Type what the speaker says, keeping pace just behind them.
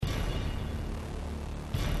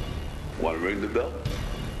Want to ring the bell?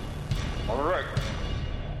 All right.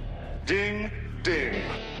 Ding, ding.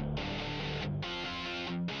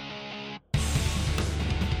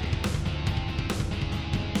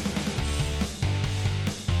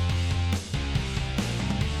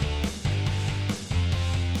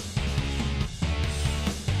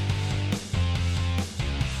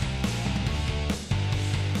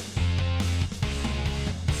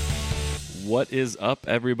 What is up,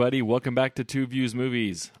 everybody? Welcome back to Two Views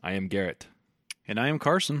Movies. I am Garrett. And I am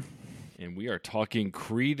Carson. And we are talking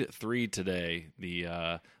Creed 3 today,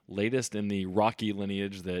 the latest in the Rocky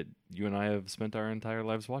lineage that you and I have spent our entire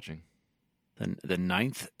lives watching. The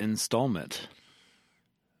ninth installment.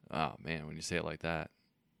 Oh, man, when you say it like that,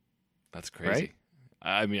 that's crazy. Right?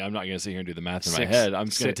 I mean, I'm not going to sit here and do the math in my head. I'm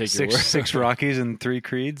just going to take your word. Six Rockies and 3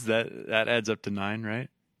 Creeds. That adds up to 9, right?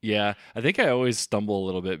 Yeah, I think I always stumble a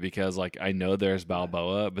little bit because, like, I know there's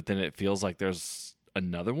Balboa, but then it feels like there's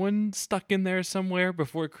another one stuck in there somewhere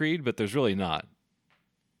before Creed, but there's really not.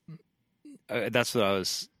 That's what I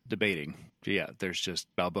was debating. Yeah, there's just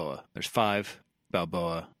Balboa. There's 5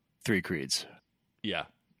 Balboa, 3 Creeds. Yeah.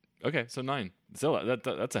 Okay, so 9. So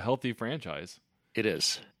that's a healthy franchise. It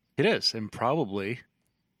is. It is, and probably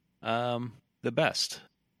the best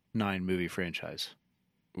 9 movie franchise.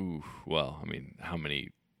 Ooh, well, I mean, how many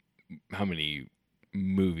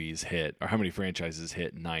movies hit, or how many franchises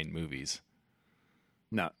hit 9 movies?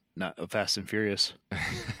 Not Fast and Furious.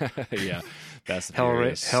 Yeah, Fast and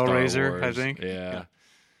Furious, Hellraiser, Star Wars. I think. Yeah.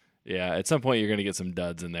 At some point, you're going to get some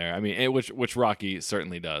duds in there. I mean, which Rocky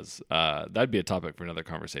certainly does. That'd be a topic for another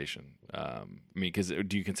conversation. I mean, because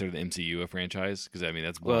do you consider the MCU a franchise? Because I mean,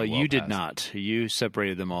 that's well, you did past. not. You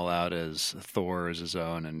separated them all out as Thor is his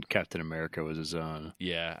own and Captain America was his own.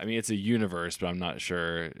 Yeah, I mean, it's a universe, but I'm not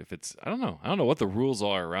sure if it's. I don't know what the rules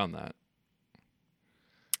are around that.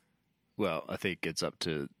 Well, I think it's up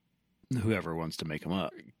to whoever wants to make them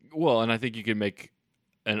up. Well, and I think you can make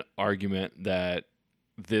an argument that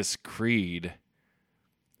this Creed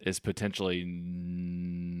is potentially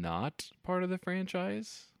not part of the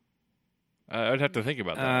franchise. I'd have to think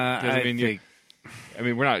about that. I mean,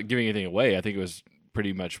 we're not giving anything away. I think it was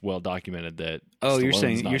pretty much well documented that. You're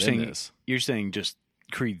saying just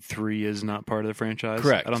Creed 3 is not part of the franchise?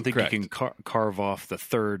 Correct. I don't think you can carve off the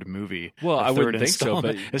third movie. Well, I wouldn't think so,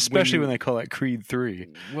 but especially when they call it Creed 3.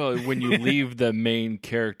 Well, when you leave the main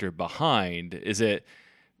character behind, is it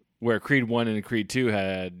where Creed 1 and Creed 2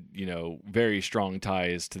 had, very strong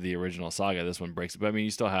ties to the original saga? This one breaks it. But I mean,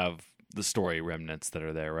 you still have the story remnants that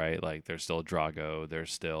are there, right? Like there's still Drago,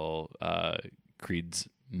 there's still Creed's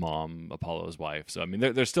mom, Apollo's wife. So I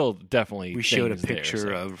mean, there's still definitely. We showed a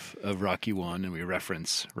picture of Rocky 1, and we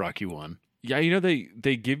reference Rocky 1. Yeah,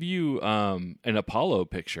 they give you an Apollo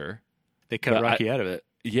picture. They cut Rocky out of it.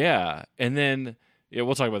 Yeah, and then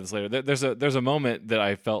we'll talk about this later. There's a moment that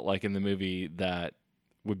I felt like in the movie that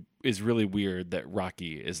is really weird that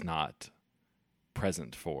Rocky is not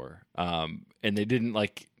present for. And they didn't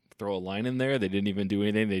throw a line in there. They didn't even do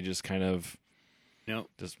anything. They just kind of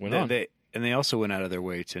just went on. They also went out of their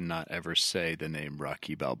way to not ever say the name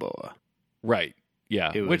Rocky Balboa. Right.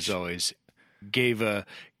 Yeah. It was always gave an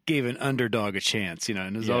underdog a chance, and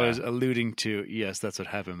it was always alluding to, yes, that's what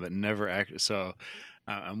happened, but never act. So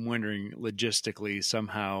I'm wondering logistically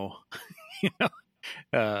somehow,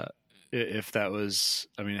 if that was,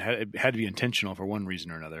 I mean, it had to be intentional for one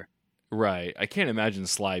reason or another. Right. I can't imagine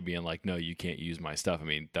Sly being like, no, you can't use my stuff. I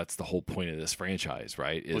mean, that's the whole point of this franchise,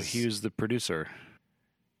 right? Well, he was the producer.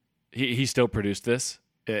 He still produced this?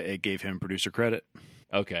 It gave him producer credit.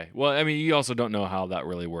 Okay. Well, I mean, you also don't know how that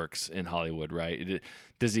really works in Hollywood, right?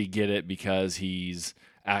 Does he get it because he's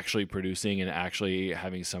actually producing and actually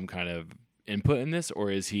having some kind of input in this,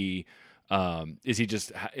 or does he have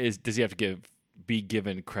to be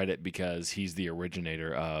given credit because he's the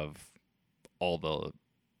originator of all the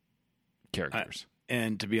characters?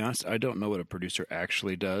 And to be honest, I don't know what a producer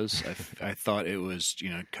actually does. I thought it was,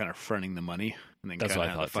 kind of fronting the money and then that's kind what of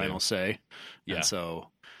I have thought the final say. Yeah. And so,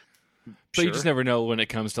 but you just never know when it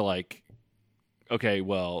comes to okay,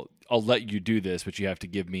 well, I'll let you do this, but you have to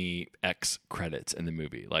give me X credits in the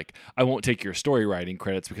movie. Like, I won't take your story writing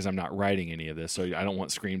credits because I'm not writing any of this. So I don't want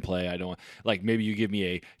screenplay. I don't want, maybe you give me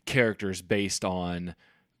a characters based on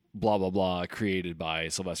blah, blah, blah, created by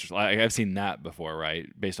Sylvester. I've seen that before, right?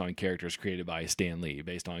 Based on characters created by Stan Lee,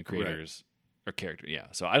 based on creators or character. Yeah.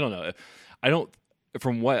 So I don't know.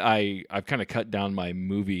 From what I've kind of cut down my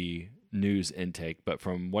movie news intake, but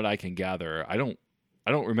from what I can gather, I don't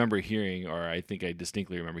remember hearing, or I think I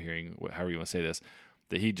distinctly remember hearing, however you want to say this,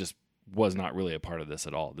 that he just was not really a part of this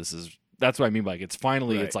at all. That's what I mean by it's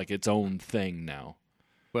finally, It's like its own thing now.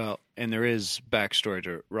 Well, and there is backstory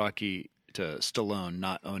to Stallone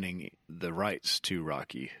not owning the rights to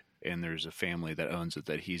Rocky. And there's a family that owns it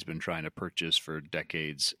that he's been trying to purchase for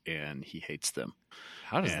decades, and he hates them.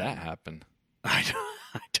 How does that happen?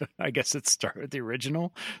 I guess it started with the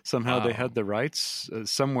original. Somehow they had the rights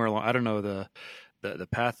somewhere along. I don't know the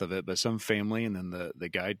path of it, but some family, and then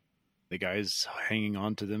the guy's hanging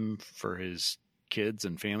on to them for his kids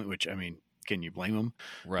and family. Which, I mean, can you blame them?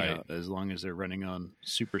 Right. You know, as long as they're running on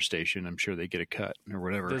Superstation, I'm sure they get a cut or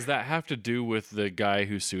whatever. Does that have to do with the guy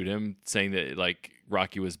who sued him, saying that like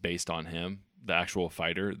Rocky was based on him, the actual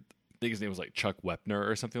fighter? I think his name was like Chuck Wepner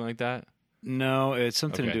or something like that. No, it's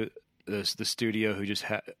something to do with the studio who just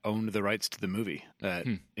owned the rights to the movie at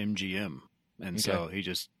MGM, and so he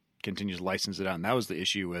just continues to license it out. And that was the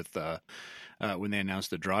issue with when they announced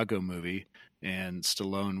the Drago movie, and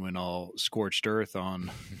Stallone went all scorched earth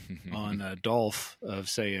on Dolph of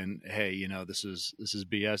saying, "Hey, you know, this is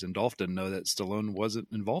BS," and Dolph didn't know that Stallone wasn't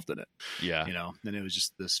involved in it. Yeah, you know, and it was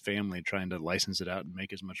just this family trying to license it out and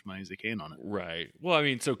make as much money as they can on it. Right. Well, I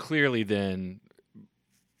mean, so clearly then,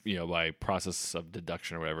 you know, by process of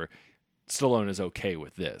deduction or whatever, Stallone is okay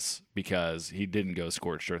with this because he didn't go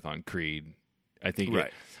scorched earth on Creed. I think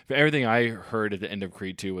everything I heard at the end of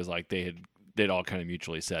Creed 2 was like they'd all kind of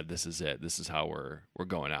mutually said, "This is it. This is how we're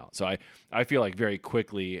going out." So I feel like very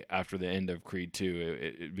quickly after the end of Creed 2,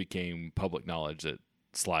 it became public knowledge that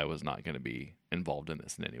Sly was not going to be involved in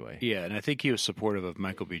this in any way. Yeah, and I think he was supportive of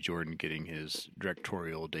Michael B. Jordan getting his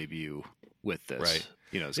directorial debut with this. Right.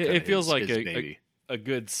 You know, it feels like a a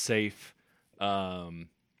good safe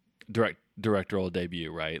directorial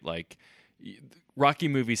debut, right? Like Rocky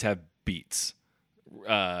movies have beats.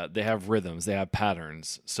 They have rhythms, they have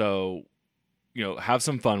patterns. So, you know, have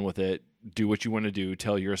some fun with it. Do what you want to do.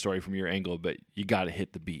 Tell your story from your angle, but you got to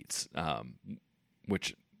hit the beats,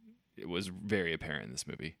 which it was very apparent in this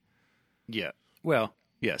movie. Yeah. Well,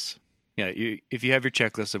 yes. Yeah. If you have your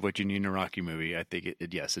checklist of what you need in a Rocky movie, I think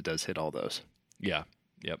it does hit all those. Yeah.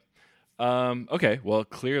 Yep. Okay. Well,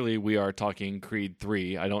 clearly we are talking Creed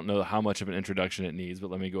 3. I don't know how much of an introduction it needs,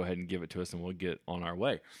 but let me go ahead and give it to us and we'll get on our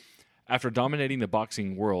way. After dominating the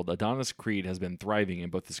boxing world, Adonis Creed has been thriving in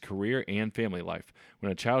both his career and family life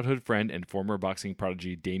when a childhood friend and former boxing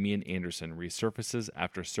prodigy Damian Anderson resurfaces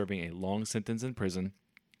after serving a long sentence in prison.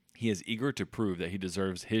 He is eager to prove that he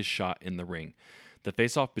deserves his shot in the ring. The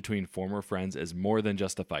face-off between former friends is more than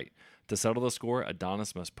just a fight. To settle the score,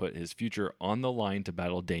 Adonis must put his future on the line to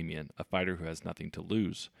battle Damian, a fighter who has nothing to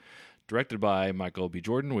lose. Directed by Michael B.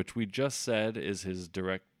 Jordan, which we just said is his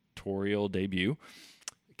directorial debut.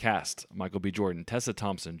 Cast: Michael B. Jordan, Tessa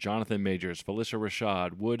Thompson, Jonathan Majors, Felicia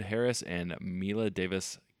Rashad, Wood Harris, and Mila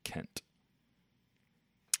Davis Kent.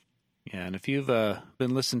 Yeah, and if you've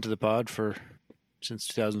been listening to the pod since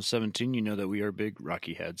 2017, you know that we are big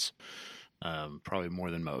Rocky heads. Probably more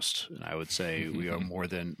than most, and I would say we are more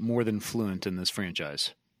than fluent in this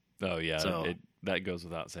franchise. Oh yeah, so, that goes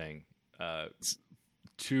without saying. One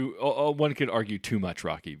could argue too much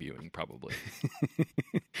Rocky viewing, probably.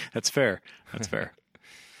 That's fair. That's fair.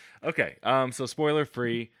 Okay, so spoiler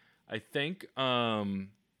free. I think I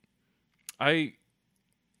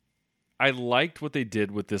liked what they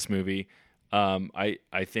did with this movie. I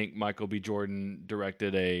think Michael B. Jordan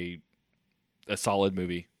directed a solid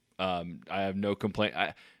movie. I have no complaint.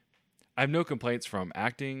 I have no complaints from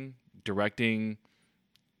acting, directing,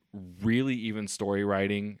 really even story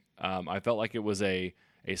writing. I felt like it was a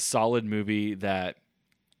solid movie that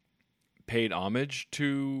paid homage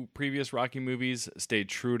to previous Rocky movies, stayed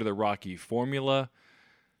true to the Rocky formula.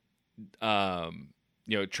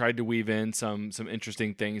 Tried to weave in some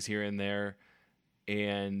interesting things here and there.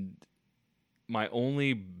 And my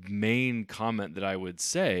only main comment that I would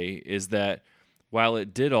say is that while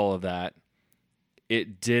it did all of that,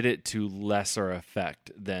 it did it to lesser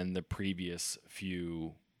effect than the previous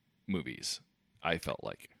few movies, I felt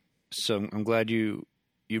like. So I'm glad you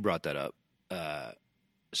brought that up.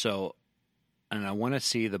 And I want to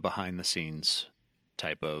see the behind the scenes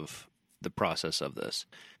type of the process of this,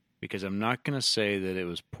 because I'm not going to say that it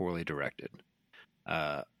was poorly directed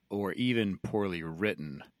or even poorly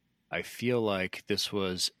written. I feel like this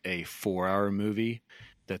was a 4-hour movie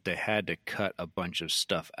that they had to cut a bunch of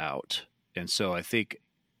stuff out. And so I think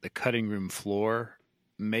the cutting room floor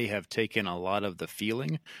may have taken a lot of the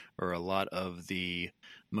feeling or a lot of the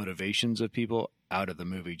motivations of people out of the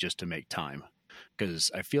movie just to make time. Because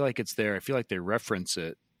I feel like it's there. I feel like they reference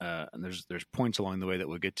it. And there's points along the way that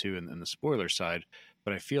we'll get to in the spoiler side.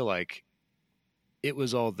 But I feel like it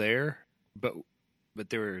was all there, but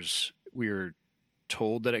we were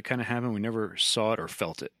told that it kind of happened. We never saw it or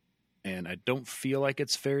felt it. And I don't feel like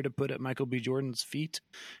it's fair to put at Michael B. Jordan's feet,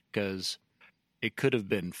 because it could have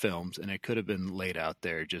been filmed and it could have been laid out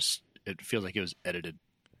there. Just, it feels like it was edited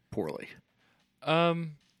poorly.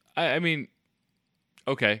 I mean,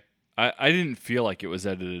 okay. I didn't feel like it was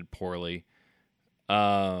edited poorly.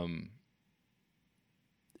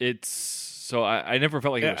 It's so I never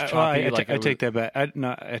felt like it was choppy. I take that back.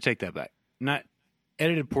 I take that back. Not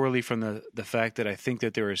edited poorly from the fact that I think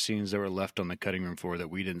that there were scenes that were left on the cutting room floor that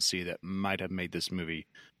we didn't see that might have made this movie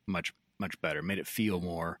much better, made it feel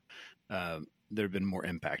more. There have been more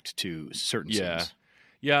impact to certain scenes.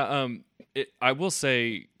 Yeah. I will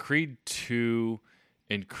say Creed 2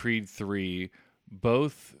 and Creed 3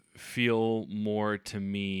 both feel more to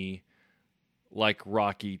me like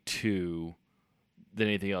Rocky 2 than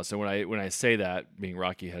anything else. And when I say that, being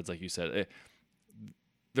Rocky heads, like you said,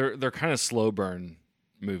 they're kind of slow burn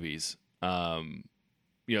movies.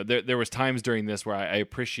 There was times during this where I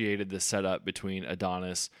appreciated the setup between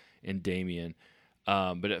Adonis and Damien,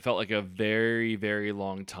 but it felt like a very, very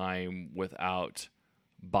long time without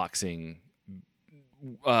boxing.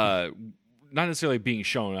 Not necessarily being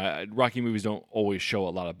shown. Rocky movies don't always show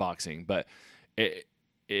a lot of boxing, but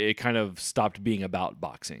it kind of stopped being about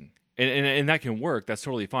boxing. And that can work. That's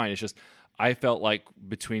totally fine. It's just I felt like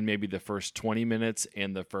between maybe the first 20 minutes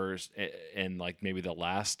and like maybe the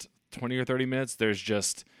last 20 or 30 minutes, there's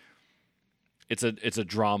just it's a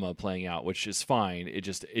drama playing out, which is fine.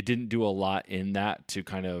 It didn't do a lot in that to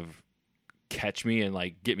kind of catch me and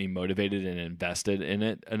like get me motivated and invested in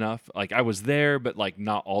it enough. Like I was there, but like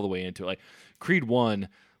not all the way into it. Like Creed 1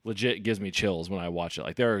 legit gives me chills when I watch it.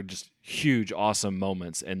 Like there are just huge, awesome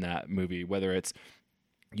moments in that movie, whether it's,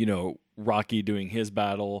 Rocky doing his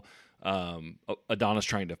battle, Adonis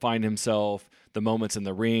trying to find himself, the moments in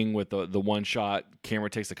the ring with the one shot camera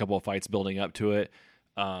takes a couple of fights building up to it.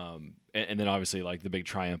 And then obviously like the big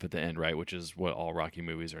triumph at the end, right? Which is what all Rocky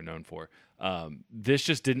movies are known for. This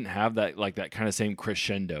just didn't have that kind of same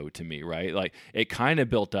crescendo to me, right? Like it kind of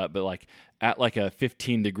built up, but like at like a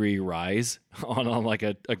 15-degree rise on like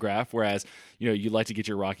a graph. Whereas, you like to get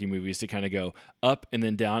your Rocky movies to kind of go up and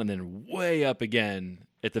then down and then way up again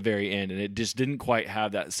at the very end. And it just didn't quite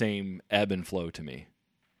have that same ebb and flow to me.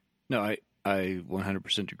 No, I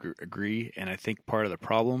 100% agree. And I think part of the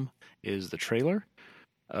problem is the trailer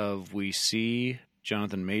we see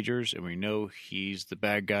Jonathan Majors and we know he's the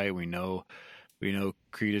bad guy. We know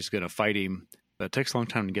Creed is going to fight him, but it takes a long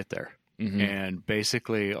time to get there. Mm-hmm. And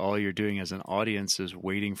basically all you're doing as an audience is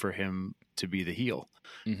waiting for him to be the heel,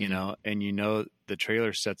 mm-hmm. And the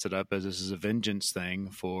trailer sets it up as this is a vengeance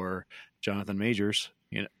thing for Jonathan Majors,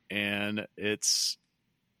 and you're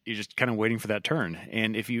just kind of waiting for that turn.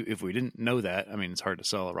 And if we didn't know that, I mean, it's hard to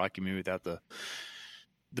sell a Rocky movie without the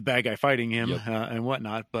bad guy fighting him, yep. And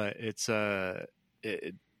whatnot, but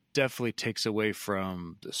it definitely takes away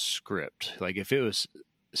from the script. Like if it was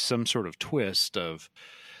some sort of twist of,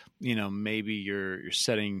 maybe you're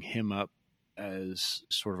setting him up as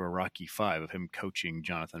sort of a Rocky 5 of him coaching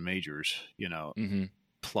Jonathan Majors, mm-hmm.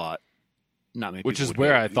 plot. Not many, which is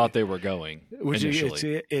where I thought they were going. Which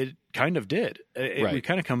initially. It kind of did. Right. We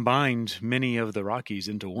kind of combined many of the Rockies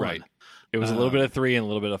into one. Right. It was a little bit of 3 and a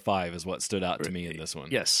little bit of 5 is what stood out to me in this one.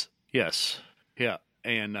 Yes. Yeah.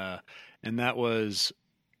 And that was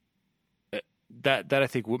that I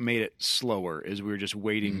think what made it slower is we were just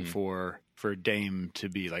waiting mm-hmm. for Dame to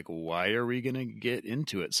be like, why are we going to get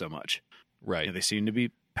into it so much? Right. They seem to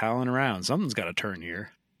be palling around. Something's got to turn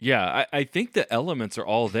here. Yeah. I think the elements are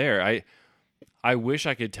all there. I wish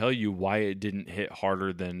I could tell you why it didn't hit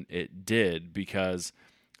harder than it did, because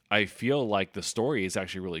I feel like the story is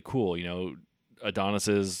actually really cool.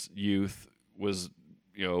 Adonis's youth was,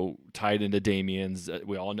 tied into Damien's.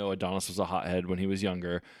 We all know Adonis was a hothead when he was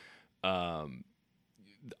younger.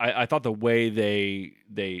 I thought the way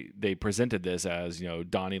they presented this as,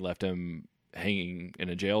 Donnie left him hanging in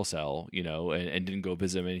a jail cell, and didn't go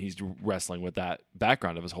visit him, and he's wrestling with that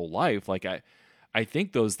background of his whole life. Like I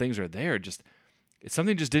think those things are there. Just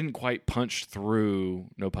something just didn't quite punch through,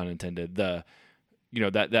 no pun intended, that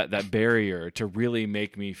barrier to really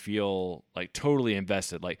make me feel like totally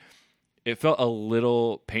invested. Like it felt a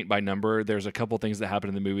little paint by number. There's a couple things that happened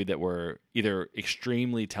in the movie that were either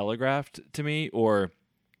extremely telegraphed to me or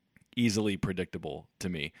easily predictable to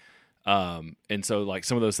me. And so like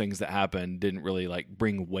some of those things that happened didn't really like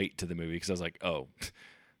bring weight to the movie, because I was like, oh,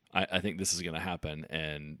 I think this is going to happen.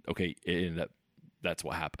 And okay, it ended up, that's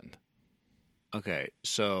what happened. Okay.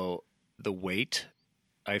 So the weight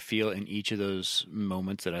I feel in each of those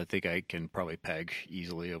moments that I think I can probably peg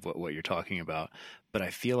easily of what you're talking about, but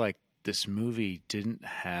I feel like this movie didn't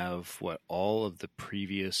have what all of the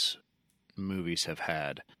previous movies have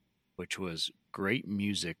had, which was great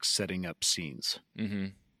music setting up scenes. Mm-hmm.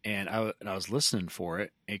 And I was listening for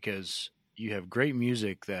it because you have great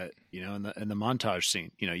music that, in the montage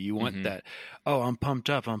scene, you want that, oh, I'm pumped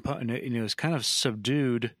up, I'm pumped, and it was kind of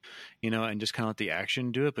subdued, and just kind of let the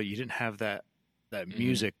action do it, but you didn't have that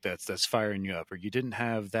music that's firing you up, or you didn't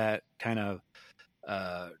have that kind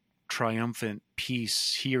of triumphant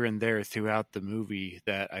piece here and there throughout the movie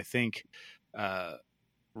that I think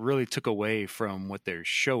really took away from what they're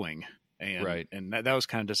showing. And, right. And that was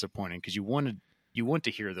kind of disappointing because you want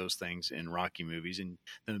to hear those things in Rocky movies, and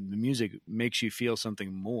the music makes you feel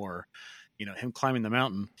something more. Him climbing the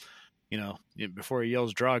mountain, before he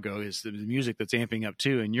yells Drago, is the music that's amping up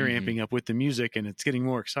too, and you're amping up with the music, and it's getting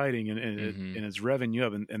more exciting, and it's revving you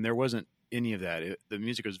up. And there wasn't any of that. The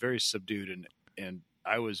music was very subdued, and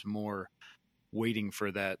I was more waiting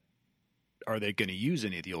for that. Are they going to use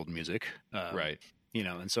any of the old music? Right.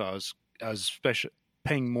 And so I was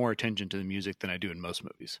paying more attention to the music than I do in most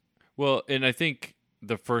movies. Well, and I think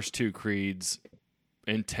the first two Creeds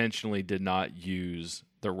intentionally did not use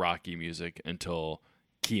the Rocky music until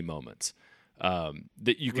key moments.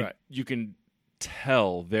 That you can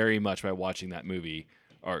tell very much by watching that movie,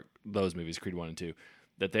 or those movies, Creed 1 and 2,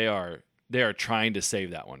 that they are trying to save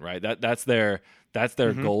that one, right? That's their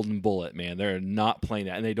golden bullet, man. They're not playing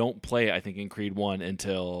that, and they don't play it, I think, in Creed 1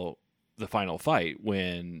 until the final fight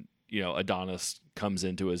when Adonis comes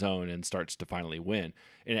into his own and starts to finally win,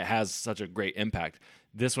 and it has such a great impact.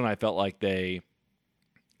 This one, I felt like they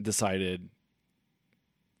decided,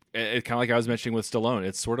 it kind of like I was mentioning with Stallone,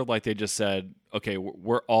 it's sort of like they just said, okay,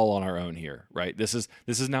 we're all on our own here, right? This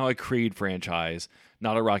is now a Creed franchise,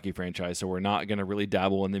 not a Rocky franchise, so we're not going to really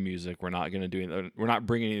dabble in the music. We're not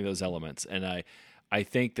bringing any of those elements, and I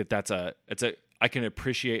think I can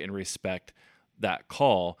appreciate and respect that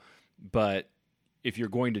call, but if you're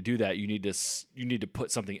going to do that, you need to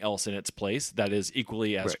put something else in its place that is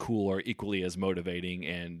equally as cool or equally as motivating,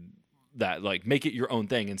 and that make it your own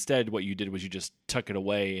thing. Instead, what you did was you just tuck it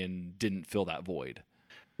away and didn't fill that void.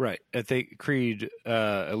 Right. I think Creed,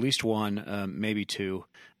 at least one, maybe two,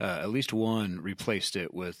 at least one replaced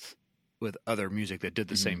it with other music that did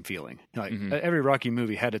the same feeling. Every Rocky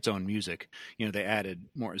movie had its own music. They added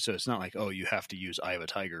more, so it's not like, oh, you have to use "Eye of a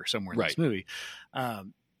Tiger" somewhere in this movie.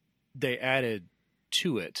 They added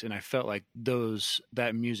to it, and I felt like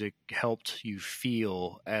that music helped you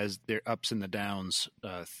feel as their ups and the downs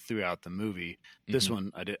throughout the movie. This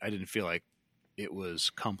one, I didn't feel like it was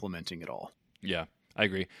complimenting at all. Yeah, I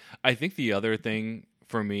agree. I think the other thing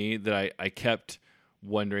for me that I kept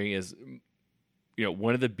wondering is,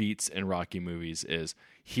 one of the beats in Rocky movies is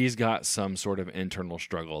he's got some sort of internal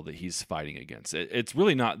struggle that he's fighting against. It's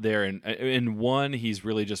really not there. In one, he's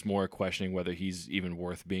really just more questioning whether he's even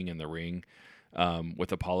worth being in the ring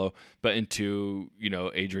with Apollo. But in two,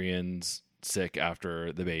 Adrian's sick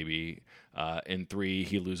after the baby. In three,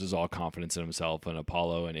 he loses all confidence in himself, and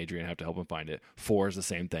Apollo and Adrian have to help him find it. Four is the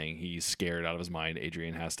same thing. He's scared out of his mind.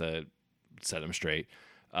 Adrian has to set him straight.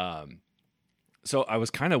 So I was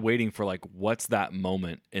kind of waiting for what's that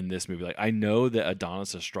moment in this movie? I know that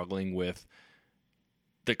Adonis is struggling with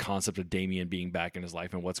the concept of Damien being back in his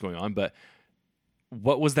life and what's going on, but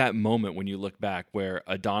what was that moment when you look back where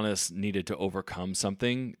Adonis needed to overcome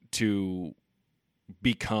something to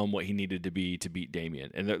become what he needed to be to beat Damien?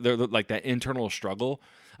 And they're like that internal struggle.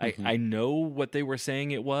 I know what they were saying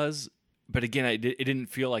it was, but again, it didn't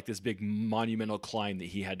feel like this big monumental climb that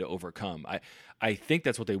he had to overcome. I think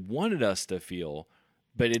that's what they wanted us to feel,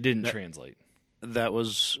 but it didn't translate. That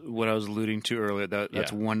was what I was alluding to earlier.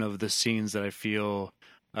 That's one of the scenes that I feel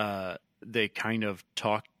they kind of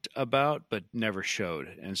talked about but never showed,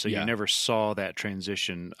 and so you never saw that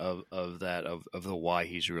transition of the why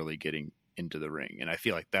he's really getting into the ring. And I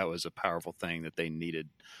feel like that was a powerful thing that they needed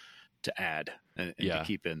to add and to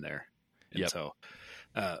keep in there. And so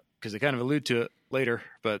because they kind of allude to it later,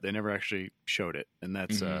 but they never actually showed it, and that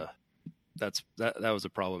was a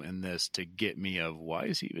problem in this to get me of why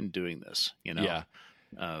is he even doing this?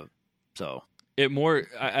 So it more.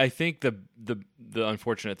 I think the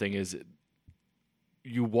unfortunate thing is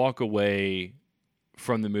you walk away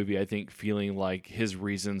from the movie, I think, feeling like his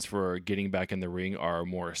reasons for getting back in the ring are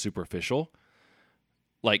more superficial.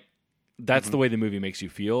 That's the way the movie makes you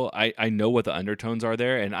feel. I know what the undertones are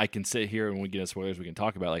there, and I can sit here and when we get into spoilers, we can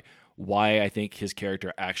talk about why I think his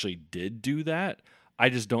character actually did do that. I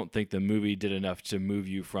just don't think the movie did enough to move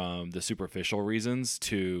you from the superficial reasons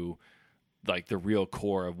to the real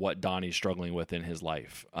core of what Donnie's struggling with in his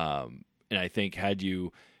life. And I think had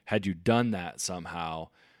you done that somehow,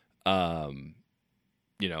 I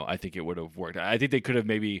think it would have worked. I think they could have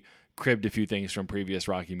maybe cribbed a few things from previous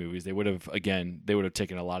Rocky movies. They would have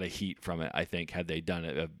taken a lot of heat from it, I think, had they done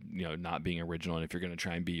it, not being original. And if you're going to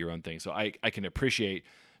try and be your own thing. So I can appreciate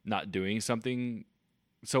not doing something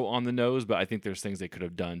so on the nose, but I think there's things they could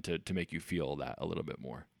have done to make you feel that a little bit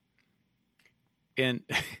more. And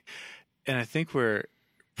I think where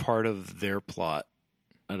part of their plot,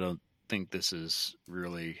 I don't think this is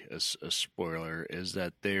really a spoiler, is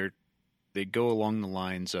that they go along the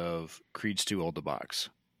lines of Creed's too old to box,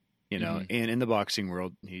 and in the boxing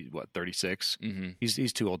world, he's 36. Mm-hmm.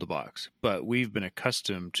 He's too old to box, but we've been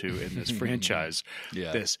accustomed to in this franchise,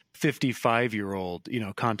 this 55-year-old,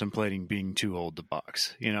 contemplating being too old to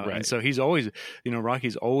box, right. And so he's always,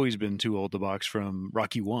 Rocky's always been too old to box from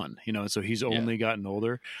Rocky 1, and so he's only gotten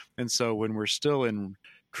older. And so when we're still in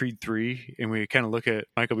Creed 3 and we kind of look at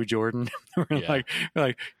Michael B. Jordan, we're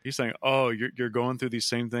like he's saying, oh, you're going through these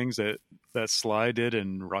same things that Sly did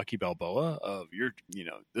in Rocky Balboa of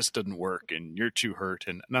this didn't work and you're too hurt.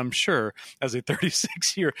 And I'm sure as a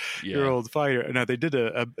 36-year-old fighter, now they did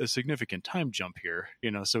a significant time jump here,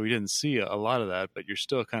 so we didn't see a lot of that, but you're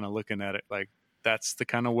still kind of looking at it like that's the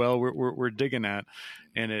kind of well we're digging at.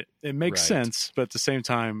 And it makes sense, but at the same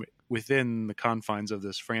time, within the confines of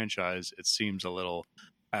this franchise, it seems a little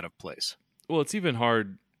out of place. Well, it's even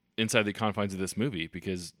hard inside the confines of this movie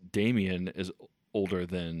because Damien is older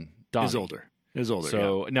than Donnie. Is older.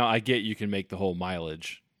 So now I get you can make the whole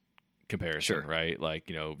mileage comparison, right? Like,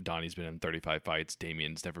 Donnie's been in 35 fights.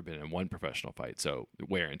 Damien's never been in one professional fight. So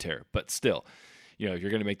wear and tear. But still, if you're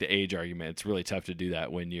going to make the age argument, it's really tough to do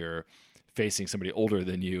that when you're facing somebody older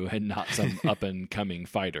than you and not some up and coming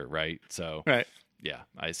fighter, right? So, yeah,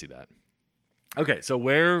 I see that. Okay, so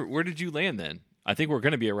where did you land then? I think we're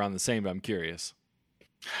going to be around the same, but I'm curious.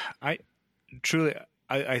 I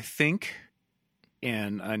think,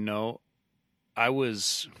 and I know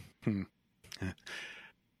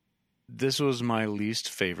this was my least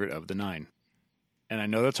favorite of the 9. And I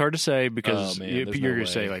know that's hard to say because you're going to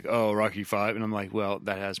say like, oh, Rocky 5. And I'm like, well,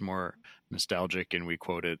 that has more nostalgic and we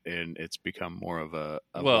quote it and it's become more of a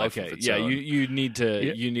life of its own. You need to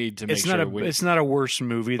make sure it's not a worse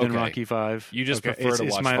movie than Rocky 5. You just prefer to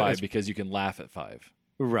watch 5 because you can laugh at 5.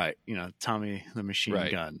 Right. Tommy the Machine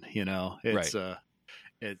Gun, it's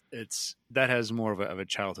it's that has more of a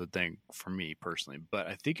childhood thing for me personally, but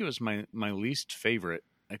I think it was my least favorite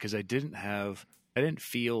because I didn't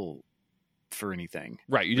feel for anything.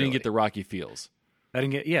 Right. You didn't get the Rocky feels. I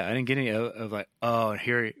didn't get any of like, oh,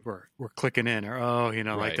 here we're clicking in, or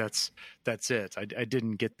like that's it. I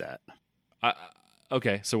didn't get that.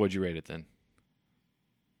 Okay, so what'd you rate it then?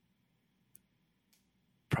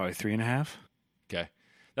 Probably 3.5. Okay,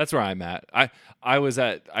 that's where I'm at. I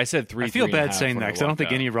said 3. I feel bad saying that because I don't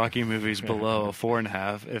think any Rocky movie is below a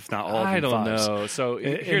 4.5, if not all. I don't fives. know. So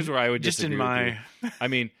here's where I would just disagree in my. With you. I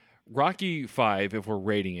mean, Rocky 5, if we're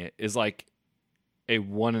rating it, is like a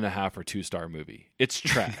 1.5 or 2-star movie. It's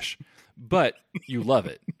trash, but you love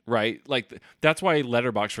it, right? Like that's why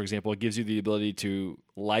Letterboxd, for example, gives you the ability to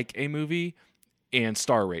like a movie and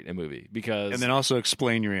star rate a movie and then also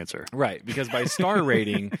explain your answer, right? Because by star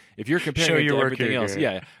rating, if you're comparing it to everything else,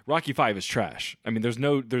 Rocky 5 is trash. I mean, there's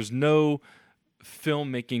no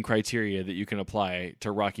filmmaking criteria that you can apply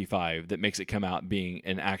to Rocky 5 that makes it come out being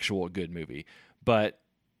an actual good movie. But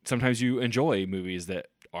sometimes you enjoy movies that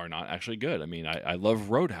are not actually good. I mean, I love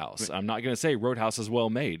Roadhouse. I'm not going to say Roadhouse is well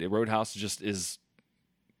made. Roadhouse just is.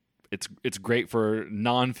 It's great for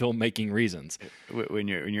non-filmmaking reasons. When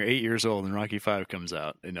you're 8 years old and Rocky 5 comes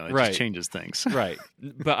out, it just changes things. Right.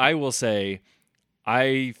 But I will say,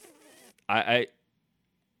 I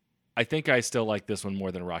think I still like this one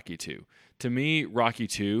more than Rocky 2. To me, Rocky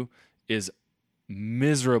 2 is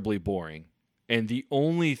miserably boring. And the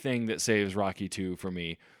only thing that saves Rocky 2 for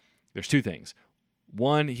me, there's 2 things.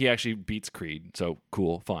 One, he actually beats Creed, so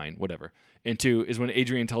cool, fine, whatever. And 2 is when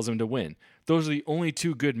Adrian tells him to win. Those are the only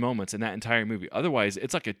 2 good moments in that entire movie. Otherwise,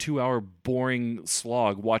 it's like a 2-hour boring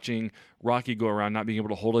slog watching Rocky go around not being able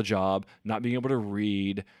to hold a job, not being able to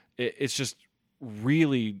read. It's just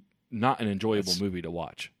really not an enjoyable movie to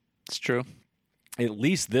watch. It's true. At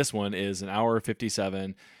least this one is an hour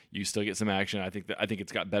 57. You still get some action. I think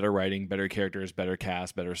it's got better writing, better characters, better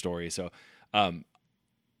cast, better story. So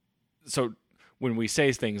when we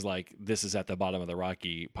say things like this is at the bottom of the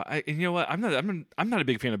Rocky, and you know what? I'm not a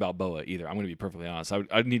big fan of Balboa either. I'm going to be perfectly honest.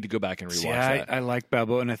 I'd need to go back and rewatch that. I like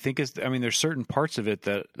Balboa, and I think there's certain parts of it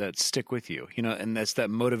that stick with you, and that's that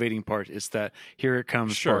motivating part. It's that here it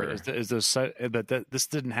comes sure. part. But this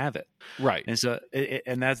didn't have it, right? And so,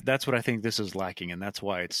 and that's what I think this is lacking, and that's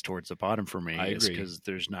why it's towards the bottom for me. I agree because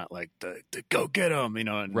there's not like the go get 'em,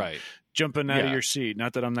 and right. jumping out of your seat.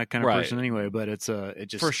 Not that I'm that kind of person anyway, but it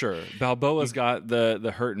just for sure. Balboa's got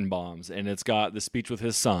the hurting bombs, and it's got the speech with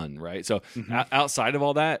his son, right? So outside of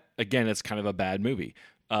all that, again, it's kind of a bad movie.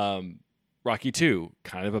 Rocky 2,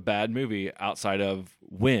 kind of a bad movie outside of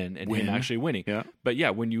him actually winning. Yeah. But yeah,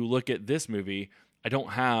 when you look at this movie, I don't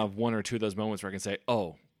have one or two of those moments where I can say,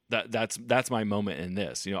 oh, that's my moment in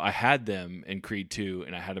this. I had them in Creed 2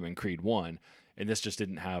 and I had them in Creed 1, and this just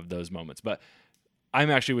didn't have those moments. But I'm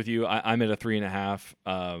actually with you. I'm at a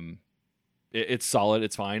 3.5. It's solid.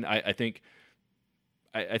 It's fine. I think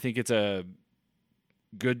it's a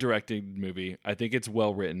good directed movie. I think it's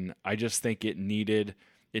well written. I just think it needed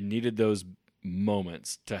those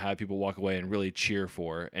moments to have people walk away and really cheer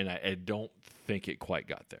for, and I don't think it quite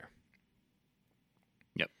got there.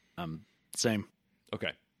 Yep. Same.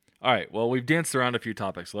 Okay. All right. Well, we've danced around a few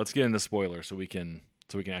topics. So let's get into spoilers so we can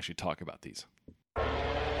actually talk about these.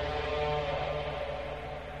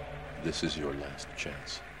 This is your last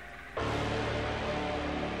chance.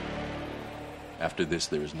 After this,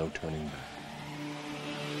 there is no turning back.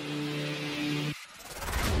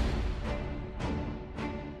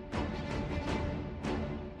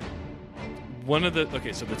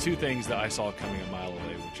 So the two things that I saw coming a mile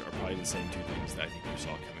away, which are probably the same two things that I think you saw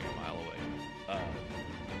coming a mile away.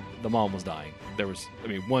 The mom was dying.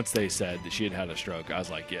 Once they said that she had had a stroke, I was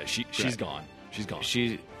like, yeah, she's gone. She's gone.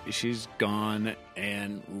 She's gone,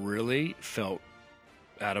 and really felt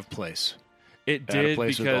out of place. It out did of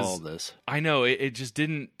place because with all this. I know it just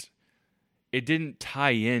didn't. It didn't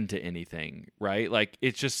tie into anything, right? Like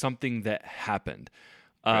it's just something that happened.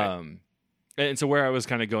 Right. And so where I was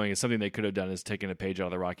kind of going is something they could have done is taken a page out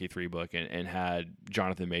of the Rocky 3 book and had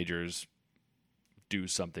Jonathan Majors do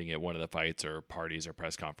something at one of the fights or parties or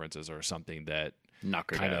press conferences or something that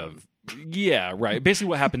knock her kind down. of, yeah, right. Basically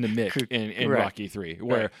what happened to Mick in Right. Rocky 3,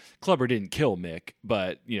 where Clubber didn't kill Mick,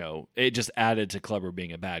 but it just added to Clubber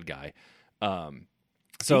being a bad guy.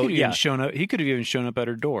 So he could have even shown up at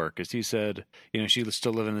her door because he said, she was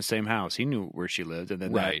still living in the same house. He knew where she lived, and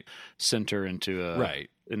then that sent her into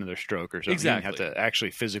another stroke or something. Exactly. He didn't have to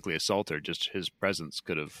actually physically assault her; just his presence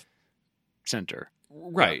could have sent her.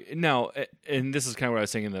 Right. Now, and this is kind of what I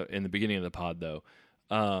was saying in the beginning of the pod, though.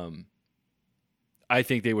 I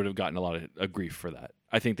think they would have gotten a lot of grief for that.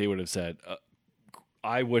 I think they would have said,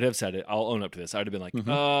 I would have said it. I'll own up to this. I would have been like,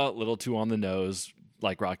 a little too on the nose,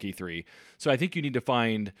 like Rocky 3. So I think you need to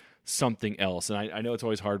find something else. And I know it's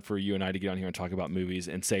always hard for you and I to get on here and talk about movies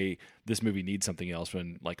and say this movie needs something else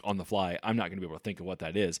when, like, on the fly, I'm not going to be able to think of what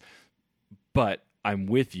that is. But I'm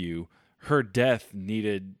with you. Her death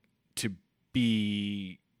needed to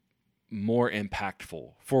be more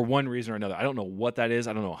impactful for one reason or another. I don't know what that is.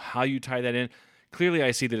 I don't know how you tie that in. Clearly,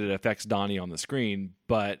 I see that it affects Donnie on the screen,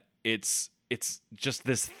 but it's just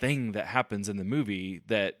this thing that happens in the movie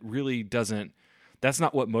that really doesn't. That's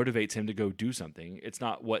not what motivates him to go do something. It's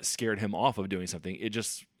not what scared him off of doing something. It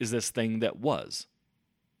just is this thing that was.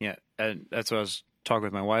 Yeah, and that's what I was talking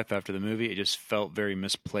with my wife after the movie. It just felt very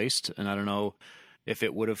misplaced, and I don't know if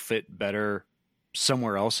it would have fit better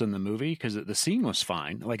somewhere else in the movie because the scene was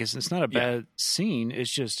fine. Like it's not a bad scene.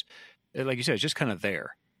 It's just like you said, it's just kind of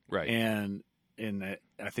there, right? And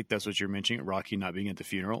I think that's what you're mentioning, Rocky not being at the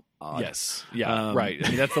funeral. Odd. Yes. Yeah. Right. I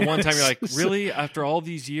mean, that's the one time you're like, really? After all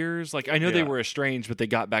these years? Like, I know they were estranged, but they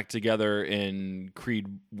got back together in Creed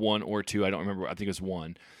 1 or 2. I don't remember. I think it was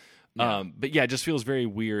 1. Yeah. But yeah, it just feels very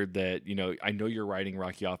weird that, I know you're writing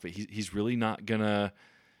Rocky off, but he's really not going to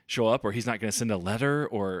show up, or he's not going to send a letter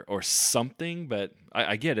or something. But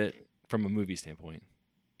I get it from a movie standpoint.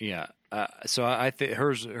 Yeah. So I think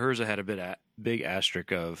hers had a big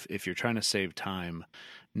asterisk of, if you're trying to save time,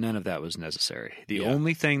 none of that was necessary. The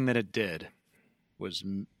only thing that it did was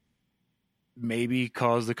maybe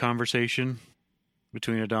cause the conversation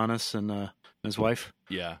between Adonis and his wife.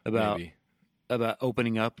 Yeah, about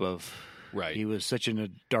opening up of right. He was such in a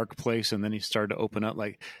dark place, and then he started to open up.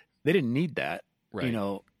 Like they didn't need that,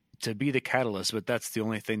 right. To be the catalyst, but that's the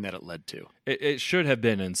only thing that it led to. It should have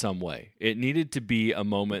been in some way. It needed to be a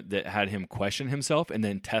moment that had him question himself, and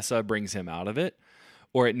then Tessa brings him out of it.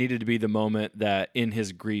 Or it needed to be the moment that in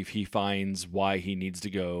his grief, he finds why he needs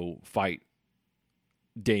to go fight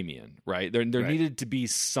Damien, right? There needed to be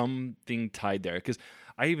something tied there. Because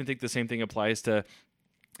I even think the same thing applies to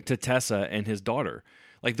Tessa and his daughter.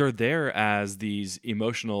 Like, they're there as these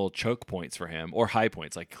emotional choke points for him, or high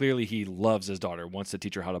points. Like, clearly he loves his daughter, wants to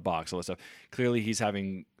teach her how to box, all this stuff. Clearly he's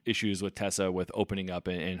having issues with Tessa with opening up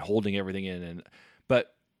and holding everything in.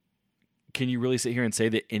 But can you really sit here and say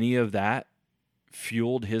that any of that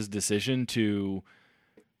fueled his decision to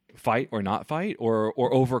fight or not fight, or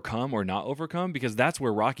overcome or not overcome, because that's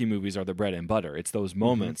where Rocky movies are the bread and butter. It's those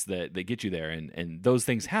moments that get you there, and those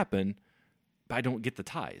things happen, but I don't get the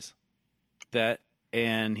ties. That,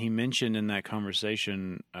 and he mentioned in that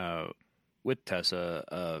conversation with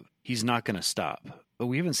Tessa, he's not going to stop, but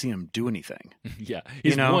we haven't seen him do anything. Yeah,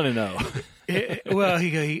 he's 1-0. Well,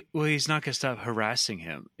 he's not going to stop harassing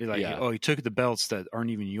him. Like, he took the belts that aren't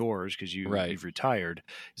even yours because you've retired.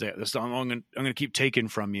 He's like, I'm going to keep taking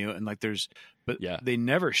from you, and like they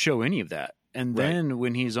never show any of that. And then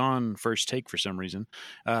when he's on First Take for some reason,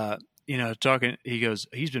 talking, he goes,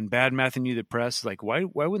 he's been bad mouthing you to the press. Like, why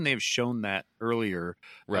wouldn't they have shown that earlier?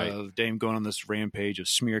 Right. Of Dame going on this rampage of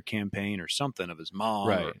smear campaign or something of his mom.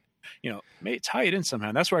 Right. Or, tie it in somehow.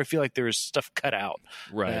 And that's where I feel like there was stuff cut out.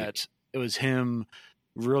 Right. That it was him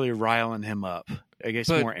really riling him up. I guess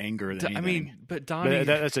more anger than anything. I mean, but Donnie,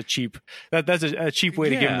 that's a cheap. That's a cheap way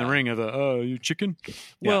to give him the ring of you chicken.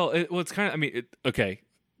 Well, it's kind of. Okay,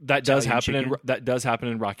 that does happen. That does happen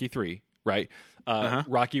in Rocky 3, right?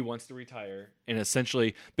 Rocky wants to retire, and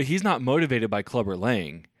essentially, but he's not motivated by Clubber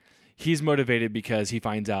Lang. He's motivated because he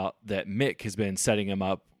finds out that Mick has been setting him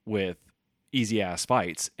up with easy ass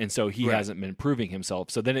fights, and so he hasn't been proving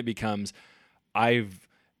himself. So then it becomes,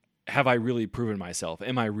 have I really proven myself?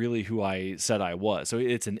 Am I really who I said I was? So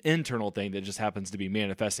it's an internal thing that just happens to be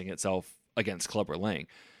manifesting itself against Clubber Lang.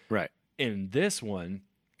 Right. In this one,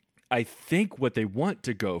 I think what they want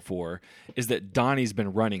to go for is that Donnie's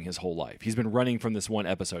been running his whole life. He's been running from this one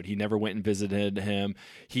episode. He never went and visited him.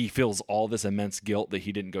 He feels all this immense guilt that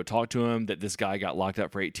he didn't go talk to him, that this guy got locked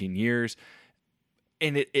up for 18 years.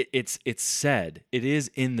 And it's said. It is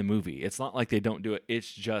in the movie. It's not like they don't do it.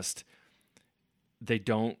 It's just they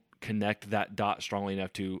don't connect that dot strongly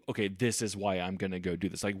enough to, okay, this is why I'm going to go do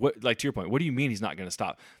this. Like to your point, what do you mean he's not going to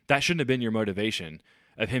stop? That shouldn't have been your motivation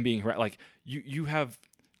of him being like you have,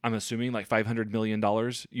 I'm assuming, like $500 million.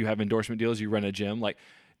 You have endorsement deals. You run a gym. Like,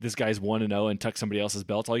 this guy's 1-0 and tuck somebody else's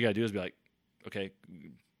belt. All you gotta do is be like, okay,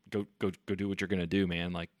 go do what you're gonna do,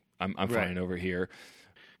 man. Like, I'm fine over here.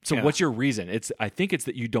 So what's your reason? I think it's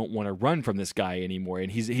that you don't want to run from this guy anymore,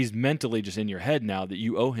 and he's mentally just in your head now that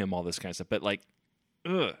you owe him all this kind of stuff. But like,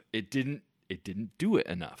 it didn't do it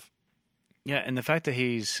enough. Yeah, and the fact that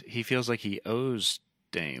he feels like he owes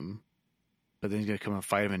Dame, but then he's gonna come and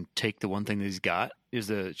fight him and take the one thing that he's got is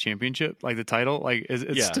the championship, like the title. Like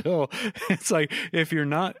it's still, it's like, if you're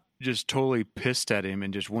not just totally pissed at him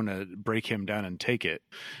and just want to break him down and take it,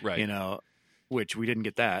 right? Which we didn't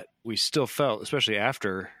get that. We still felt, especially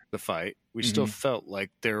after the fight, we still felt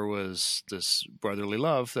like there was this brotherly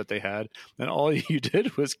love that they had, and all you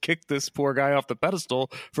did was kick this poor guy off the pedestal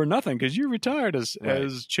for nothing because you retired as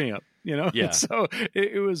champ. Yeah. So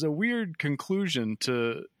it was a weird conclusion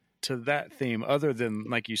to that theme, other than,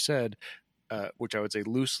 like you said, which I would say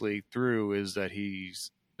loosely through, is that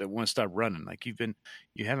that wants to stop running. Like,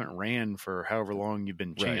 you haven't ran for however long you've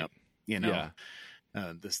been champ.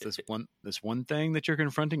 This one thing that you're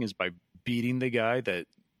confronting is by beating the guy that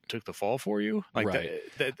took the fall for you. Like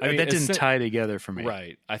that didn't tie together for me.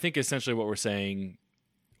 Right. I think essentially what we're saying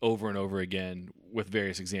over and over again with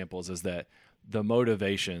various examples is that the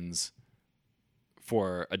motivations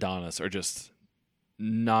for Adonis are just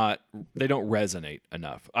they don't resonate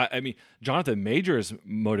enough. I mean, Jonathan Major's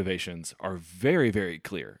motivations are very, very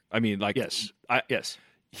clear. I mean, like, yes,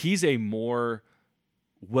 he's a more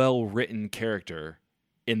well-written character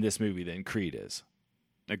in this movie than Creed is.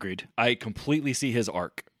 Agreed. I completely see his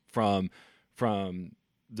arc from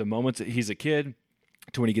the moments that he's a kid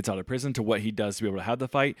to when he gets out of prison to what he does to be able to have the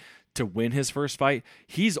fight to win his first fight.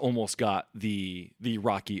 He's almost got the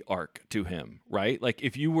Rocky arc to him, right? Like,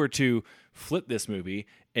 if you were to flip this movie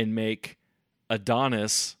and make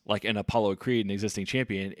Adonis like an Apollo Creed, an existing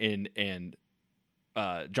champion, and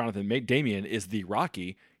Jonathan Damian is the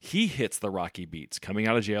Rocky, he hits the Rocky beats coming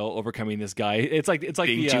out of jail, overcoming this guy. It's like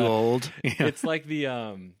being too old. Yeah. It's like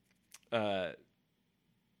the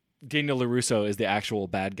Daniel LaRusso is the actual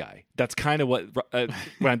bad guy. That's kind of what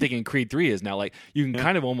I'm thinking Creed 3 is now. Like, you can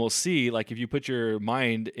kind of almost see, like, if you put your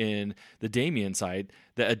mind in the Damian side,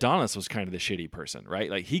 that Adonis was kind of the shitty person,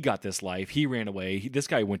 right? Like, he got this life. He ran away. This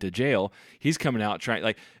guy went to jail. He's coming out trying,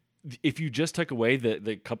 like, if you just took away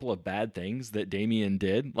the couple of bad things that Damian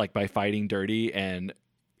did, like by fighting dirty and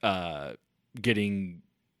getting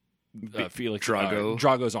Felix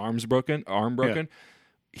Drago's arm broken,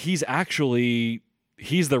 he's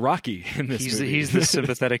the Rocky in this movie. He's the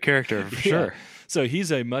sympathetic character for sure. So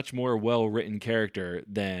he's a much more well-written character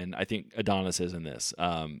than I think Adonis is in this.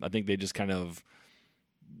 I think they just kind of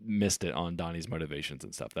missed it on Donnie's motivations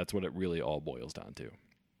and stuff. That's what it really all boils down to.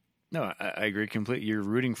 No, I agree completely. You're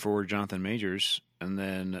rooting for Jonathan Majors, and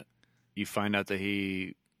then you find out that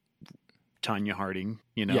he, Tanya Harding,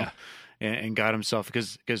 Yeah. and got himself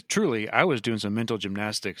because truly, I was doing some mental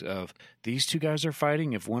gymnastics of these two guys are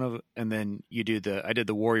fighting. If one of and then you do I did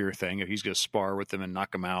the warrior thing. If he's going to spar with them and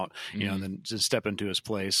knock him out, and then just step into his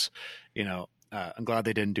place. I'm glad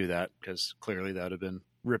they didn't do that because clearly that would have been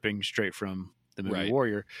ripping straight from the movie Right.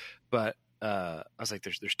 Warrior. But I was like,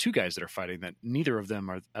 there's two guys that are fighting that neither of them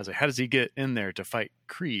are. I was like, how does he get in there to fight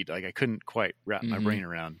Creed? Like I couldn't quite wrap my brain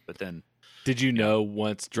around. But then, Did you know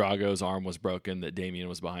once Drago's arm was broken that Damien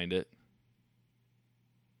was behind it?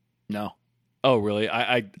 no, Oh, really?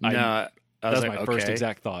 I no, I that was like, my first okay.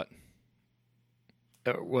 exact thought.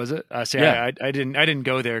 Was it? I see. Yeah. I didn't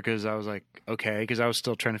go there because I was like, okay, because I was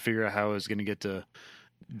still trying to figure out how I was going to get to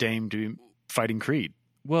Dame to be fighting Creed.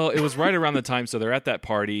 Well, it was right around the time, so they're at that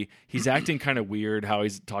party. He's acting kind of weird how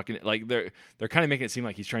he's talking. Like they're kind of making it seem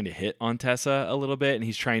like he's trying to hit on Tessa a little bit, and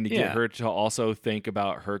he's trying to get Yeah. her to also think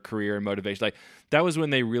about her career and motivation. Like that was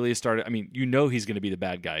when they really started. I mean, he's going to be the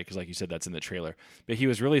bad guy because, like you said, that's in the trailer. But he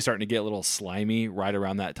was really starting to get a little slimy right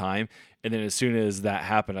around that time. And then as soon as that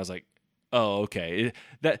happened, I was like, oh, okay.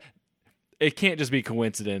 It can't just be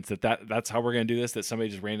coincidence that's how we're going to do this, that somebody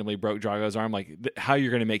just randomly broke Drago's arm. Like how you're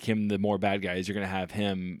going to make him the more bad guy is you're going to have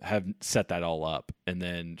him have set that all up. And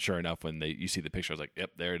then sure enough, when you see the picture, I was like, yep,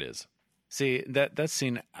 there it is. See that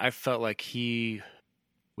scene, I felt like he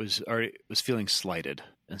was feeling slighted,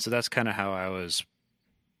 and so that's kind of how I was,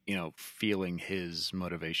 feeling his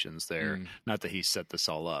motivations there. Not that he set this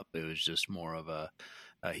all up; it was just more of a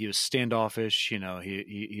he was standoffish. He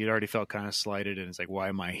had already felt kind of slighted, and it's like, why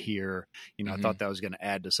am I here? I thought that was going to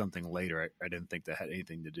add to something later. I didn't think that had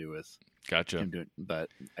anything to do with Gotcha. him doing, but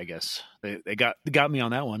I guess they got me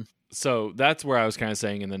on that one. So that's where I was kind of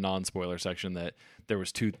saying in the non-spoiler section that there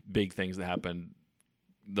was two big things that happened: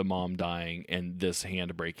 the mom dying and this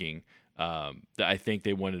hand breaking. That I think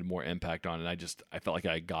they wanted more impact on, and I felt like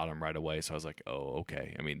I got them right away. So I was like, oh,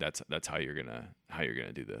 okay. I mean, that's how you're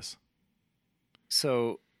gonna do this.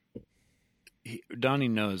 So Donnie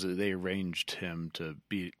knows that they arranged him to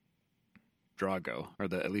beat Drago, or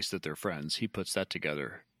at least that they're friends. He puts that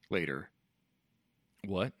together later.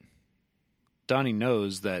 What? Donnie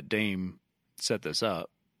knows that Dame set this up.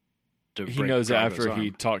 He knows Drago's after arm.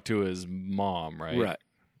 he talked to his mom, right?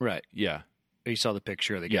 Right. Yeah. He saw the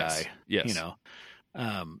picture of the Yes. guy. Yes.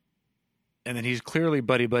 And then he's clearly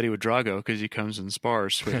buddy with Drago because he comes and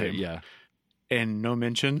spars with him. Yeah. And no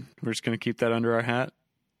mention. We're just going to keep that under our hat.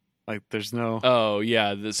 Like there's no. Oh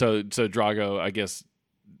yeah. So Drago. I guess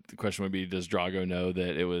the question would be: does Drago know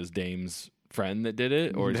that it was Dame's friend that did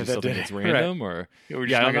it, or is it That something did it. that's random? Or We're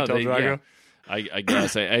just not I don't going to know. tell Drago. I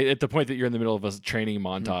guess at the point that you're in the middle of a training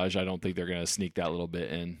montage, I don't think they're going to sneak that little bit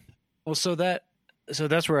in. Well, so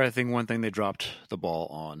that's where I think one thing they dropped the ball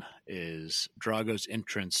on is Drago's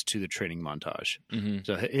entrance to the training montage. Mm-hmm.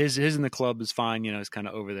 So his in the club is fine. It's kind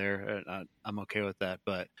of over there. I'm okay with that.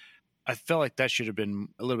 But I felt like that should have been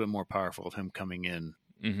a little bit more powerful of him coming in,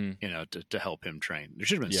 to help him train. There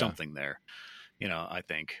should have been something there, I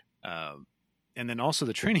think. And then also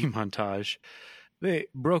the training montage, they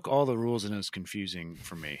broke all the rules and it was confusing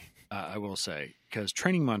for me, I will say. Because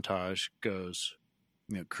training montage goes,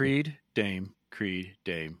 Creed, Dame, Creed,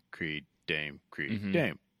 Dame, Creed, Dame, Creed,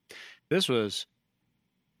 Dame. This was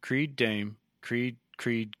Creed, Dame, Creed,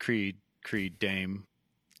 Creed, Creed, Creed, Dame,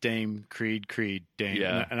 Dame, Creed, Creed, Dame.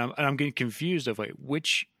 Yeah. And I'm getting confused of like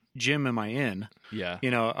which gym am I in? Yeah.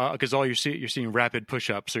 Because all you're seeing rapid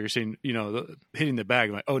push-ups, or you're seeing hitting the bag.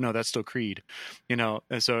 I'm like, oh no, that's still Creed. And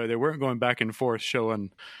so they weren't going back and forth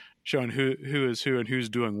showing who is who and who's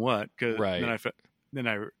doing what. Right. Then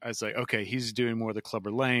I was like, okay, he's doing more of the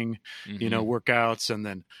Clubber Lang, workouts, and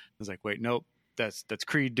then I was like, wait, nope, that's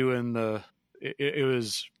Creed doing the. It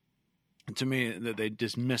was to me that they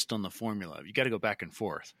just missed on the formula. You got to go back and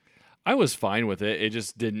forth. I was fine with it. It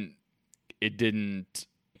just didn't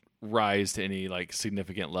rise to any like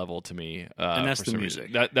significant level to me. And that's for the some music.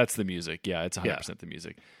 reason. That's the music. Yeah, it's 100% the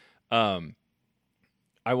music.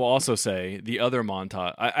 I will also say the other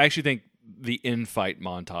montage. I actually think the in-fight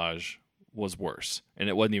montage was worse, and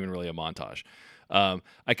it wasn't even really a montage.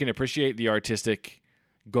 I can appreciate the artistic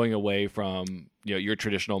going away from your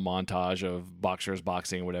traditional montage of boxers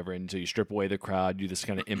boxing or whatever, and so you strip away the crowd, do this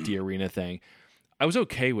kind of empty arena thing. I was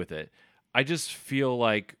okay with it. I just feel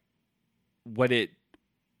like what it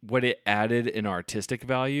added in artistic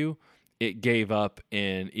value, it gave up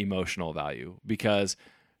in emotional value, because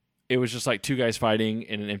it was just like two guys fighting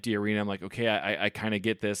in an empty arena. I'm like, okay, I kind of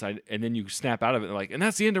get this. And then you snap out of it, and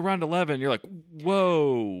that's the end of round 11. You're like,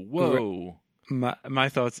 whoa. My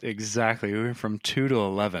thoughts exactly. We went from 2 to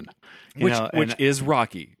 11, which is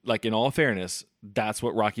Rocky. Like, in all fairness, that's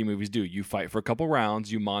what Rocky movies do. You fight for a couple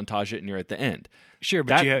rounds, you montage it, and you're at the end. Sure,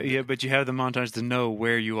 but you have the montage to know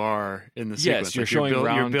where you are in the sequence. Yes, you're showing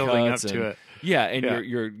round you're building cuts up to it. Yeah, and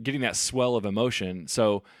you're getting that swell of emotion.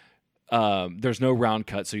 So there's no round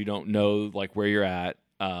cut, so you don't know like where you're at.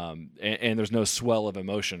 And there's no swell of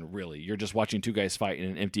emotion, really. You're just watching two guys fight in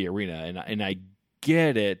an empty arena, and I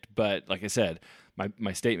get it, but like I said,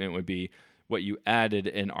 my statement would be what you added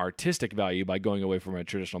in artistic value by going away from a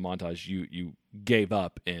traditional montage, you gave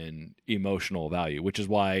up in emotional value, which is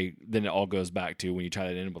why then it all goes back to when you tie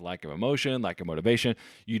that in with lack of emotion, lack of motivation,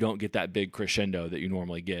 you don't get that big crescendo that you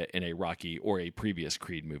normally get in a Rocky or a previous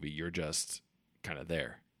Creed movie. You're just kind of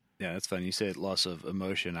there. Yeah, that's fun. You said loss of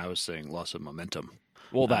emotion. I was saying loss of momentum.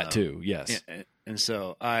 Well, that too, yes. And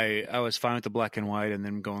so I was fine with the black and white and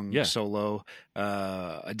then going solo.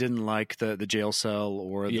 I didn't like the jail cell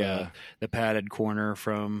or the padded corner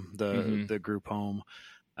from the group home.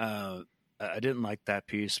 I didn't like that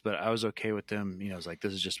piece, but I was okay with them. I was like,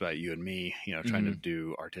 this is just about you and me, trying to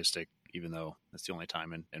do artistic, even though that's the only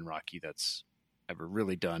time in Rocky that's ever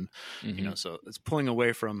really done. So it's pulling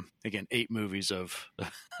away from, again, 8 movies of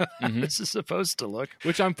this is supposed to look,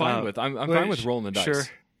 which I'm fine with. I'm fine with rolling the dice.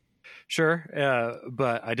 Sure.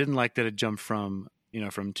 But I didn't like that it jumped from 2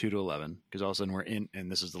 to 11, because all of a sudden we're in,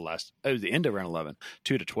 and this is the end of round 11,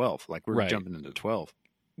 2 to 12. Like we're jumping into 12.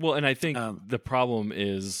 Well, and I think the problem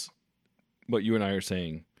is what you and I are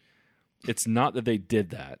saying. It's not that they did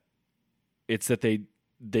that. It's that they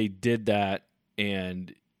did that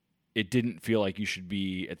and it didn't feel like you should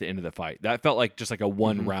be at the end of the fight. That felt like just like a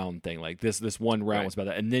one round thing. Like this one round was about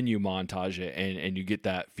that. And then you montage it and you get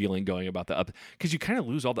that feeling going about the up, because you kind of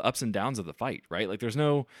lose all the ups and downs of the fight, right? Like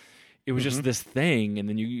it was just this thing, and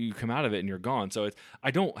then you come out of it and you're gone. So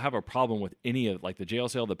I don't have a problem with any of like the jail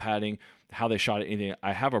cell, the padding, how they shot it, anything.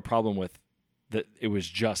 I have a problem with that it was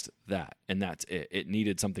just that, and that's it. It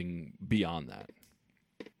needed something beyond that.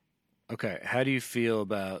 Okay. How do you feel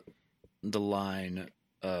about the line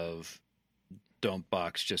of don't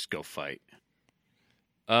box, just go fight?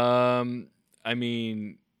 I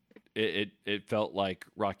mean, it felt like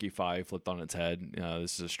Rocky V flipped on its head.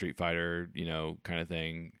 This is a Street Fighter, kind of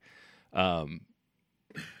thing.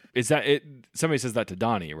 Is that it? Somebody says that to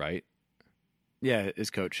Donnie, right? Yeah, his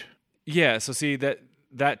coach. Yeah. So see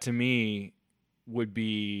that to me would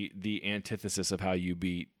be the antithesis of how you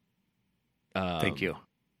beat. Thank you.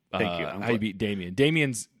 How you beat Damien.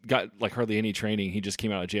 Damien's got like hardly any training. He just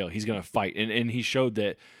came out of jail. He's going to fight. And he showed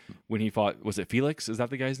that when he fought, was it Felix? Is that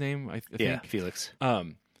the guy's name? I think? Yeah, Felix.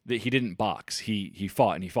 That he didn't box. He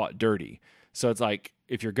fought, and he fought dirty. So it's like,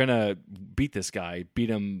 if you're going to beat this guy, beat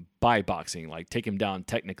him by boxing, like take him down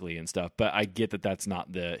technically and stuff. But I get that that's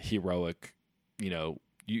not the heroic,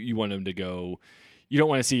 you want him to go. You don't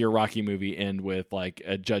want to see your Rocky movie end with like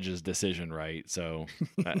a judge's decision, right? So,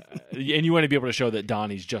 and you want to be able to show that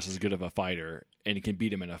Donnie's just as good of a fighter and he can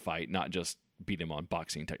beat him in a fight, not just beat him on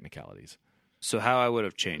boxing technicalities. So how I would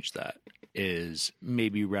have changed that is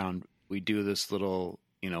maybe we do this little,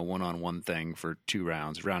 one-on-one thing for 2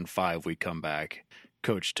 rounds. Round 5, we come back.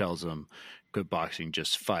 Coach tells him, good boxing,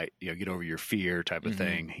 just fight, get over your fear type of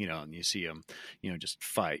thing, and you see him, just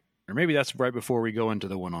fight. Or maybe that's right before we go into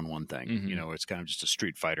the one-on-one thing, it's kind of just a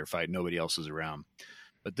street fighter fight. Nobody else is around.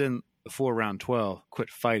 But then before round 12, quit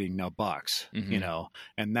fighting, now box,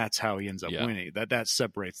 and that's how he ends up winning. That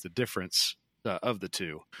separates the difference of the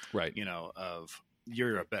two, right? Of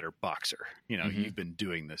you're a better boxer, you've been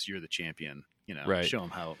doing this, you're the champion, right. Show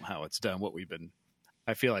them how it's done, what we've been.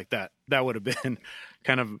 I feel like that would have been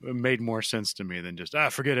kind of made more sense to me than just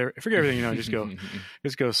forget everything.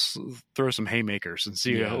 Just go throw some haymakers and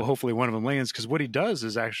see. Hopefully one of them lands, because what he does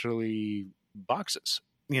is actually boxes.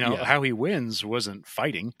 How he wins wasn't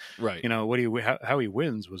fighting. Right. How he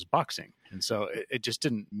wins was boxing, and so it just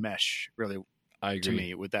didn't mesh really. I agree. To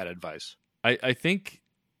me with that advice. I think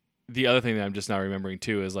the other thing that I'm just now remembering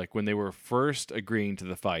too is like when they were first agreeing to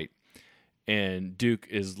the fight, and Duke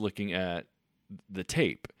is looking at the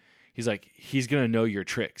tape, he's like, he's gonna know your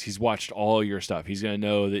tricks. He's watched all your stuff. He's gonna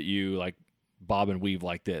know that you like bob and weave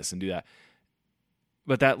like this and do that.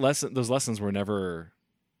 But those lessons were never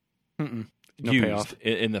used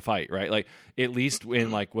in the fight, right? Like at least in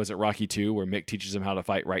like, was it Rocky 2 where Mick teaches him how to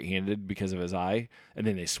fight right-handed because of his eye, and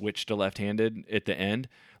then they switched to left-handed at the end.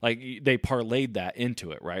 Like they parlayed that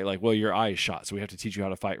into it, right? Like, well, your eye is shot, so we have to teach you how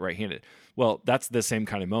to fight right-handed. Well, that's the same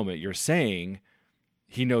kind of moment. You're saying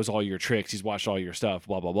he knows all your tricks. He's watched all your stuff,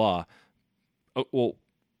 blah, blah, blah. Oh, well,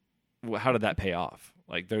 how did that pay off?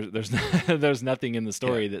 Like there's there's nothing in the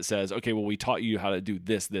story that says, okay, well, we taught you how to do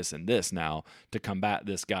this, this, and this now to combat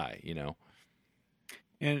this guy, you know?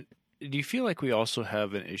 And do you feel like we also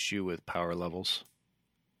have an issue with power levels?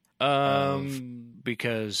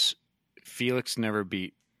 Because Felix never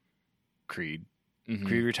beat Creed. Mhm.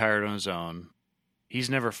 Creed retired on his own. He's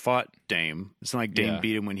never fought Dame. It's not like Dame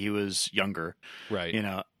beat him when he was younger, right? You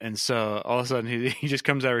know. And so all of a sudden he just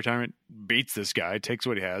comes out of retirement, beats this guy, takes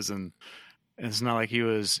what he has, and it's not like he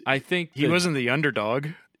was. I think he wasn't the underdog.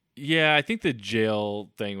 Yeah, I think the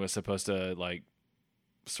jail thing was supposed to like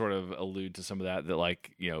sort of allude to some of that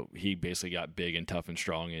like, you know, he basically got big and tough and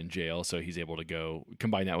strong in jail, so he's able to go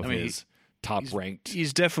combine that with his top ranked.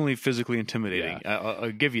 He's definitely physically intimidating. Yeah.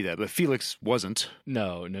 I'll give you that, but Felix wasn't.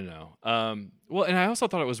 No. Well, and I also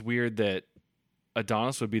thought it was weird that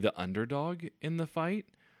Adonis would be the underdog in the fight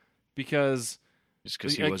because just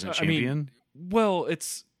because he wasn't champion. Well,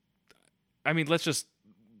 let's just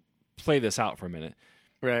play this out for a minute.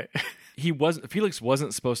 Right. Felix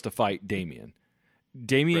wasn't supposed to fight Damian.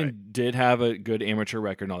 Damian did have a good amateur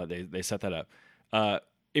record and all that. They set that up.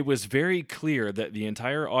 It was very clear that the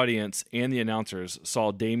entire audience and the announcers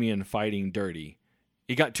saw Damian fighting dirty.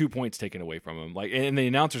 He got 2 points taken away from him. Like, and the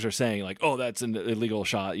announcers are saying like, "Oh, that's an illegal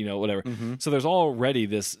shot," you know, whatever. Mm-hmm. So there's already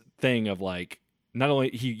this thing of like, not only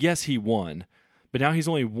he won, but now he's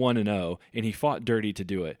only 1-0 and he fought dirty to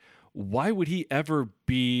do it. Why would he ever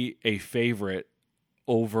be a favorite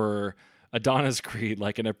over Adonis Creed,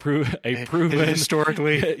 like a proven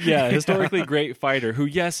historically historically great fighter who,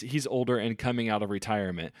 yes, he's older and coming out of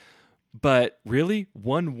retirement, but really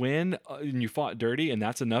one win and you fought dirty and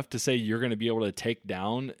that's enough to say you're going to be able to take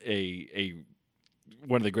down a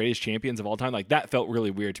one of the greatest champions of all time? Like, that felt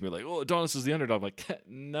really weird to me. Like, oh, Adonis is the underdog. Like,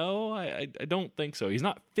 no, I don't think so. He's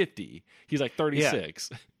not 50. He's like 36.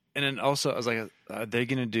 Yeah. And then also, I was like, are they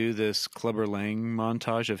going to do this Clubber Lang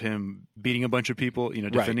montage of him beating a bunch of people, you know,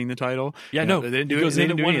 defending the title? Yeah, no, they didn't do it. They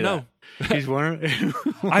didn't do any of that. He's one.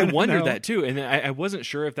 I wondered that too, and I wasn't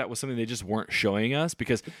sure if that was something they just weren't showing us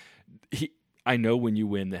because I know when you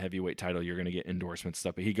win the heavyweight title, you're going to get endorsements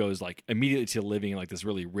stuff, but he goes like immediately to living in like this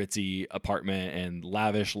really ritzy apartment and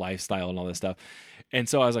lavish lifestyle and all this stuff. And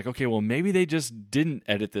so I was like, okay, well, maybe they just didn't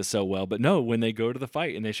edit this so well. But no, when they go to the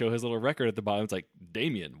fight and they show his little record at the bottom, it's like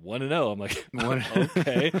Damian 1-0. I'm like,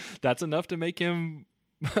 okay, that's enough to make him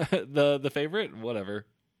the favorite. Whatever.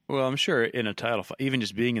 Well, I'm sure in a title fight, even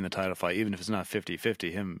just being in the title fight, even if it's not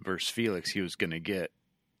 50-50, him versus Felix, he was going to get,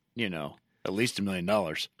 you know, at least $1 million.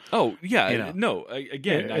 Oh, yeah. You know? No,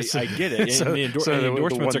 again, I get it. And the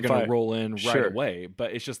endorsements are going to roll in right away.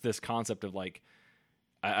 But it's just this concept of like,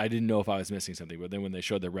 I didn't know if I was missing something. But then when they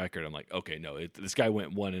showed the record, I'm like, okay, no, this guy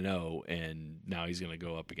went 1-0, and now he's going to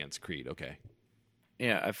go up against Creed. Okay.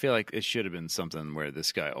 Yeah, I feel like it should have been something where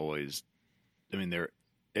this guy always, I mean,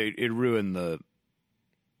 it ruined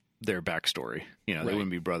their backstory. You know, they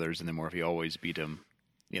wouldn't be brothers anymore if he always beat him,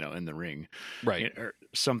 you know, in the ring, right, or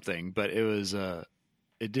something. But it was,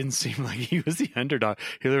 it didn't seem like he was the underdog.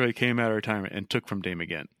 He literally came out of retirement and took from Dame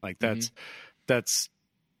again. Like that's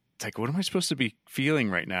like, what am I supposed to be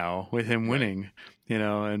feeling right now with him winning? You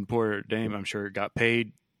know, and poor Dame, I'm sure, got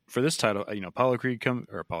paid for this title. You know, Adonis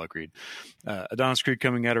Creed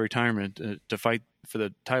coming out of retirement to fight for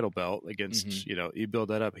the title belt against, you know, you build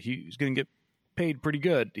that up. He's going to get paid pretty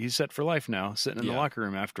good. He's set for life now, sitting in the locker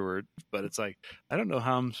room afterward. But it's like, I don't know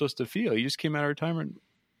how I'm supposed to feel. You just came out of retirement,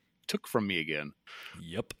 took from me again.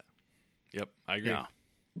 Yep, I agree. Yeah.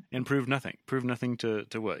 And proved nothing. Proved nothing to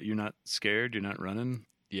what? You're not scared? You're not running?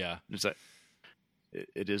 Yeah. It's like,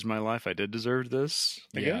 it is my life. I did deserve this,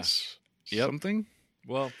 I guess. Something?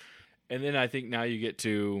 Well, and then I think now you get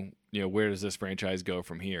to, you know, where does this franchise go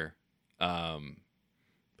from here?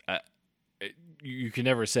 You can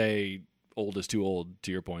never say old is too old,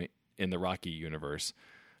 to your point, in the Rocky universe.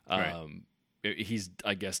 He's,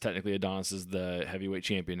 I guess, technically Adonis is the heavyweight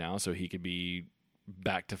champion now, so he could be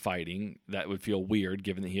back to fighting. That would feel weird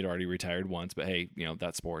given that he had already retired once, but hey, you know,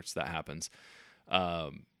 that's sports, that happens.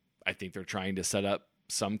 I think they're trying to set up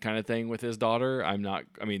some kind of thing with his daughter.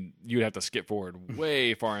 You'd have to skip forward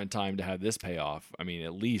way far in time to have this pay off. I mean,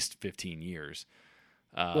 at least 15 years.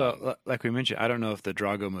 Well, like we mentioned, I don't know if the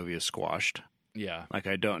Drago movie is squashed. Yeah. Like,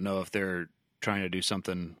 I don't know if they're trying to do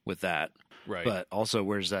something with that. Right. But also,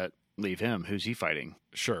 where does that leave him? Who's he fighting?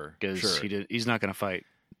 Sure. Because he's not going to fight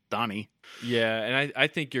Donnie. Yeah, and I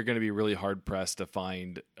think you're going to be really hard-pressed to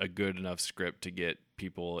find a good enough script to get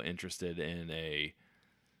people interested in a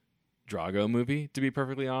Drago movie, to be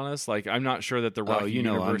perfectly honest. Like, I'm not sure that the Rocky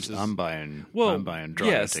universe is... I'm buying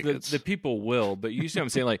Drago tickets. The people will, but you see what I'm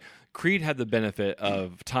saying? Like, Creed had the benefit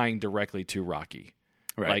of tying directly to Rocky.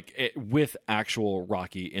 Right. Like with actual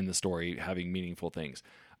Rocky in the story having meaningful things.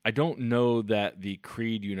 I don't know that the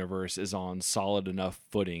Creed universe is on solid enough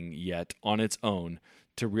footing yet on its own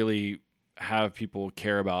to really have people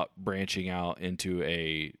care about branching out into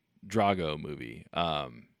a Drago movie. I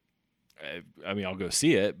mean, I'll go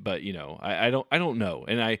see it, but I don't know.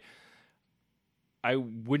 And I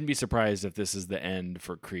wouldn't be surprised if this is the end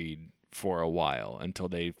for Creed for a while until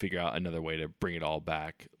they figure out another way to bring it all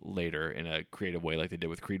back later in a creative way like they did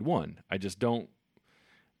with Creed 1. I just don't.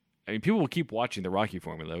 I mean, people will keep watching the Rocky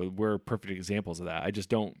formula. We're perfect examples of that. I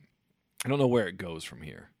don't know where it goes from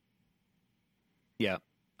here. Yeah.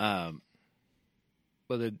 Well,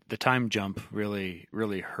 the time jump really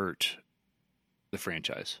hurt the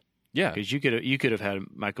franchise. Yeah, because you could have had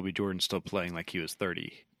Michael B. Jordan still playing like he was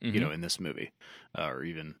 30, in this movie, or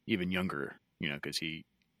even younger, because he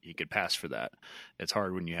could pass for that. It's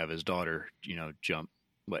hard when you have his daughter, jump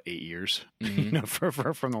 8 years,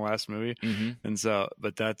 from the last movie, and so,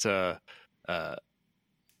 but that's so I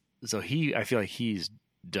feel like he's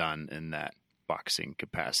done in that boxing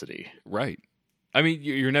capacity, right? I mean,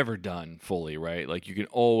 you're never done fully, right? Like you can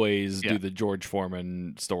always do the George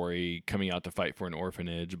Foreman story, coming out to fight for an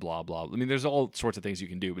orphanage, blah blah. I mean, there's all sorts of things you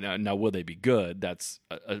can do, but now will they be good? That's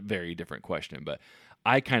a very different question. But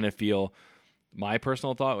I kind of feel my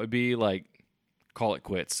personal thought would be like, call it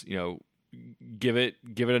quits. Give it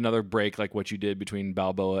another break, like what you did between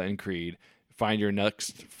Balboa and Creed. Find your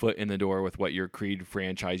next foot in the door with what your Creed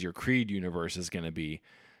franchise, your Creed universe is going to be,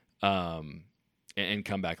 and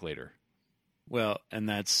come back later. Well, and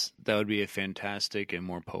that would be a fantastic and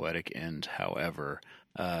more poetic end. However,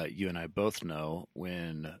 you and I both know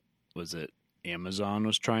when was it Amazon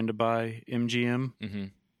was trying to buy MGM? Mm-hmm.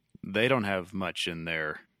 They don't have much in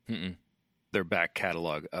their back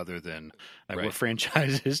catalog other than what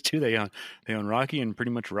franchises do they own? They own Rocky and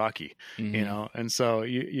pretty much Rocky, and so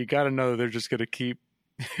you got to know they're just going to keep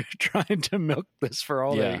trying to milk this for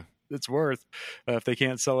all it's worth if they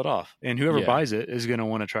can't sell it off. And whoever buys it is going to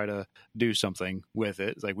want to try to do something with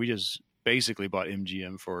it. It's like, we just basically bought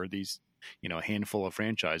MGM for these, a handful of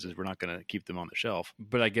franchises. We're not going to keep them on the shelf.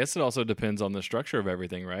 But I guess it also depends on the structure of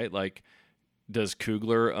everything, right? Like, does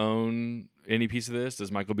Coogler own any piece of this? Does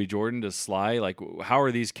Michael B. Jordan? Does Sly? Like, how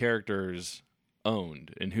are these characters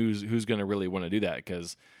owned? And who's going to really want to do that?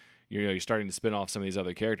 Because, you're starting to spin off some of these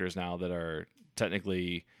other characters now that are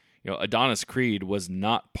technically... Adonis Creed was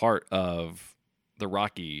not part of the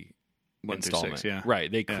Rocky installment. 6,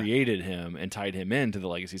 right? They created him and tied him into the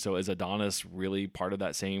legacy. So is Adonis really part of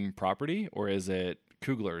that same property, or is it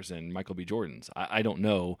Coogler's and Michael B. Jordan's? I don't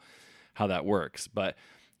know how that works, but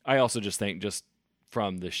I also just think, just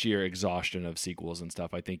from the sheer exhaustion of sequels and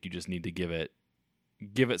stuff, I think you just need to give it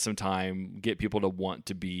some time, get people to want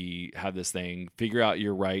to have this thing, figure out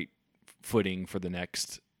your right footing for the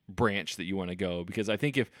next branch that you want to go. Because I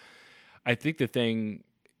think the thing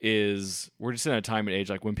is, we're just in a time and age,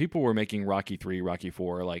 like when people were making Rocky 3, Rocky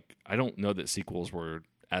 4, like I don't know that sequels were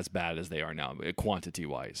as bad as they are now, quantity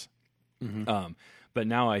wise. But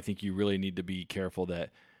now I think you really need to be careful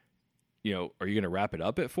that, are you going to wrap it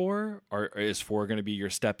up at 4, or is 4 going to be your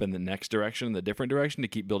step in the next direction, the different direction, to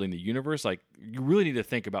keep building the universe? Like, you really need to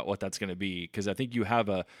think about what that's going to be, because I think you have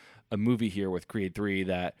a movie here with Creed 3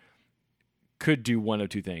 that could do one of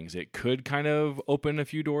two things. It could kind of open a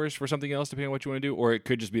few doors for something else, depending on what you want to do, or it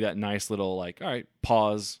could just be that nice little, like, all right,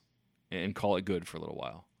 pause and call it good for a little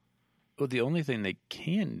while. Well, the only thing they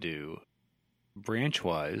can do,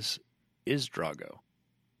 branch-wise, is Drago.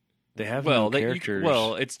 They have no characters.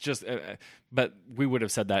 It's just, but we would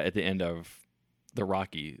have said that at the end of the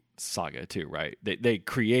Rocky saga too, right? They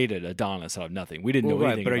created Adonis out of nothing. We didn't know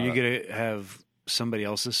anything. But are you going to have somebody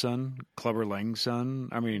else's son, Clubber Lang's son?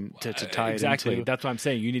 I mean, to tie it into, that's what I'm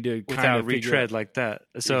saying. You need to without retread like that.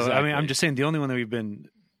 So I mean, I'm just saying the only one that we've been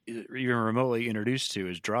even remotely introduced to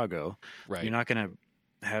is Drago. Right. You're not going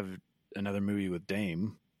to have another movie with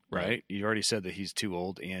Dame, right? You already said that he's too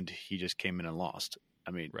old and he just came in and lost. I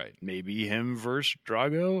mean, maybe him versus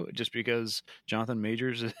Drago, just because Jonathan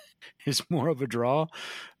Majors is more of a draw.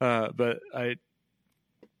 But I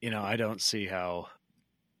don't see how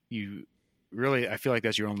you really. I feel like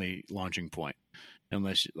that's your only launching point,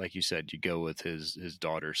 unless, like you said, you go with his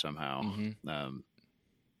daughter somehow.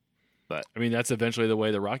 But I mean, that's eventually the way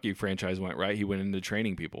the Rocky franchise went, right? He went into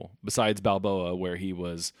training people. Besides Balboa, where he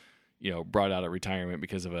was, brought out of retirement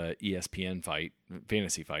because of a ESPN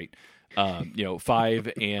fantasy fight.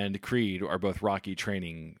 5 and Creed are both Rocky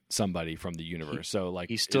training somebody from the universe. So like,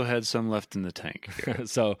 he still had some left in the tank.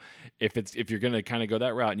 So if you're going to kind of go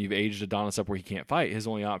that route and you've aged Adonis up where he can't fight, his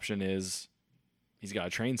only option is he's got to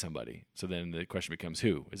train somebody. So then the question becomes,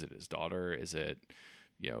 who is it? His daughter? Is it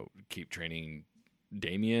keep training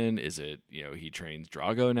Damien? Is it, he trains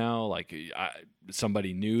Drago now? Like,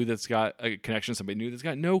 somebody new that's got a connection, somebody new that's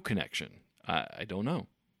got no connection. I don't know.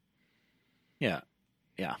 Yeah.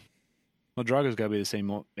 Well, Drago's got to be the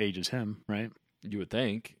same age as him, right? You would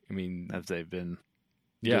think. I mean, as they've been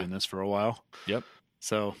doing this for a while. Yep.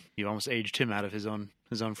 So you almost aged him out of his own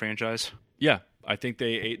franchise. Yeah, I think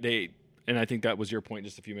they and I think that was your point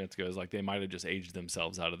just a few minutes ago. Is like they might have just aged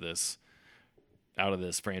themselves out of this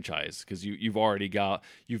franchise, because you've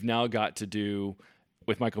now got to do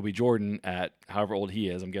with Michael B. Jordan at however old he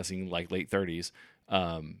is. I'm guessing like late 30s.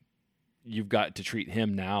 You've got to treat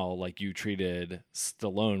him now like you treated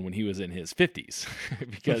Stallone when he was in his 50s,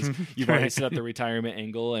 because you've already set up the retirement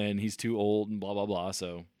angle and he's too old and blah, blah, blah.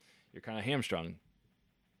 So you're kind of hamstrung.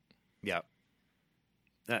 Yeah.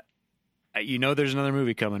 There's another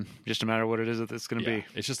movie coming. Just a matter of what it is that it's going to be.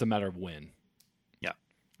 It's just a matter of when. Yeah.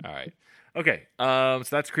 All right. Okay. So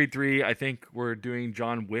that's Creed 3. I think we're doing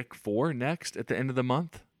John Wick 4 next at the end of the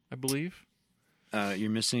month, I believe. You're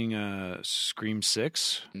missing Scream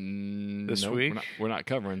 6 this week. We're not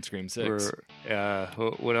covering Scream 6.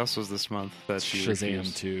 What else was this month?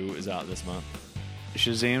 Shazam 2 is out this month.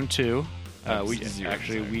 Shazam 2.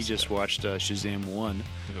 We just watched Shazam 1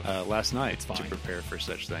 last night to prepare for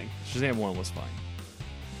such thing. Shazam 1 was fine.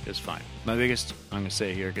 It was fine. My biggest, I'm going to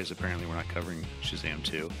say here, because apparently we're not covering Shazam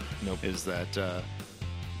 2, is that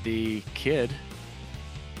the kid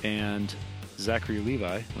and Zachary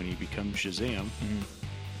Levi, when he becomes Shazam,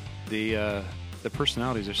 the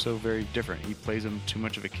personalities are so very different. He plays him too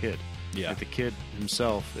much of a kid. Yeah. Like the kid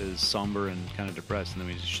himself is somber and kind of depressed, and then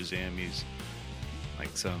when he's Shazam, he's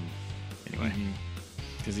like some... Anyway.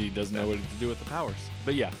 Because he doesn't know what to do with the powers.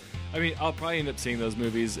 But yeah, I mean, I'll probably end up seeing those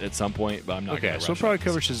movies at some point, but I'm not going to rush. So we'll probably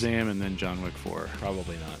cover Shazam and then John Wick 4.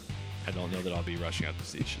 Probably not. I don't know that I'll be rushing out to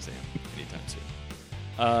see Shazam anytime soon.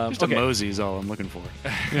 Just a mosey is all I'm looking for.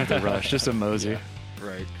 You don't have to rush. Just a mosey. Yeah,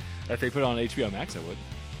 right. If they put it on HBO Max, I would.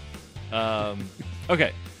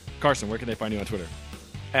 Okay. Carson, where can they find you on Twitter?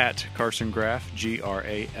 At Carson Graff, Graff.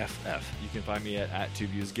 You can find me at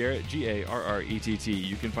 2viewsgarrett, Garrett.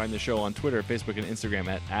 You can find the show on Twitter, Facebook, and Instagram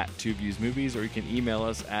at 2viewsmovies, or you can email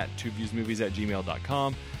us at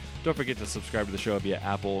 2viewsmovies@gmail.com. Don't forget to subscribe to the show via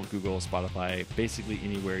Apple, Google, Spotify, basically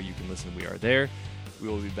anywhere you can listen, we are there. We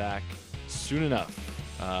will be back soon enough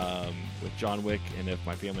with John Wick, and if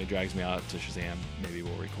my family drags me out to Shazam, maybe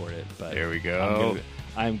we'll record it. But there we go.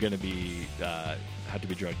 I'm going to be have to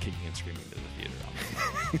be dragged kicking and screaming to the theater.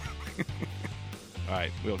 All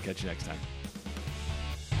right, we'll catch you next time.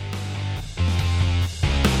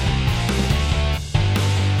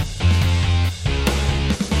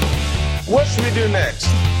 What should we do next?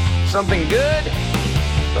 Something good?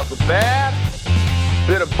 Something bad?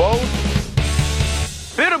 Bit of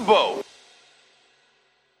both? Bit of both.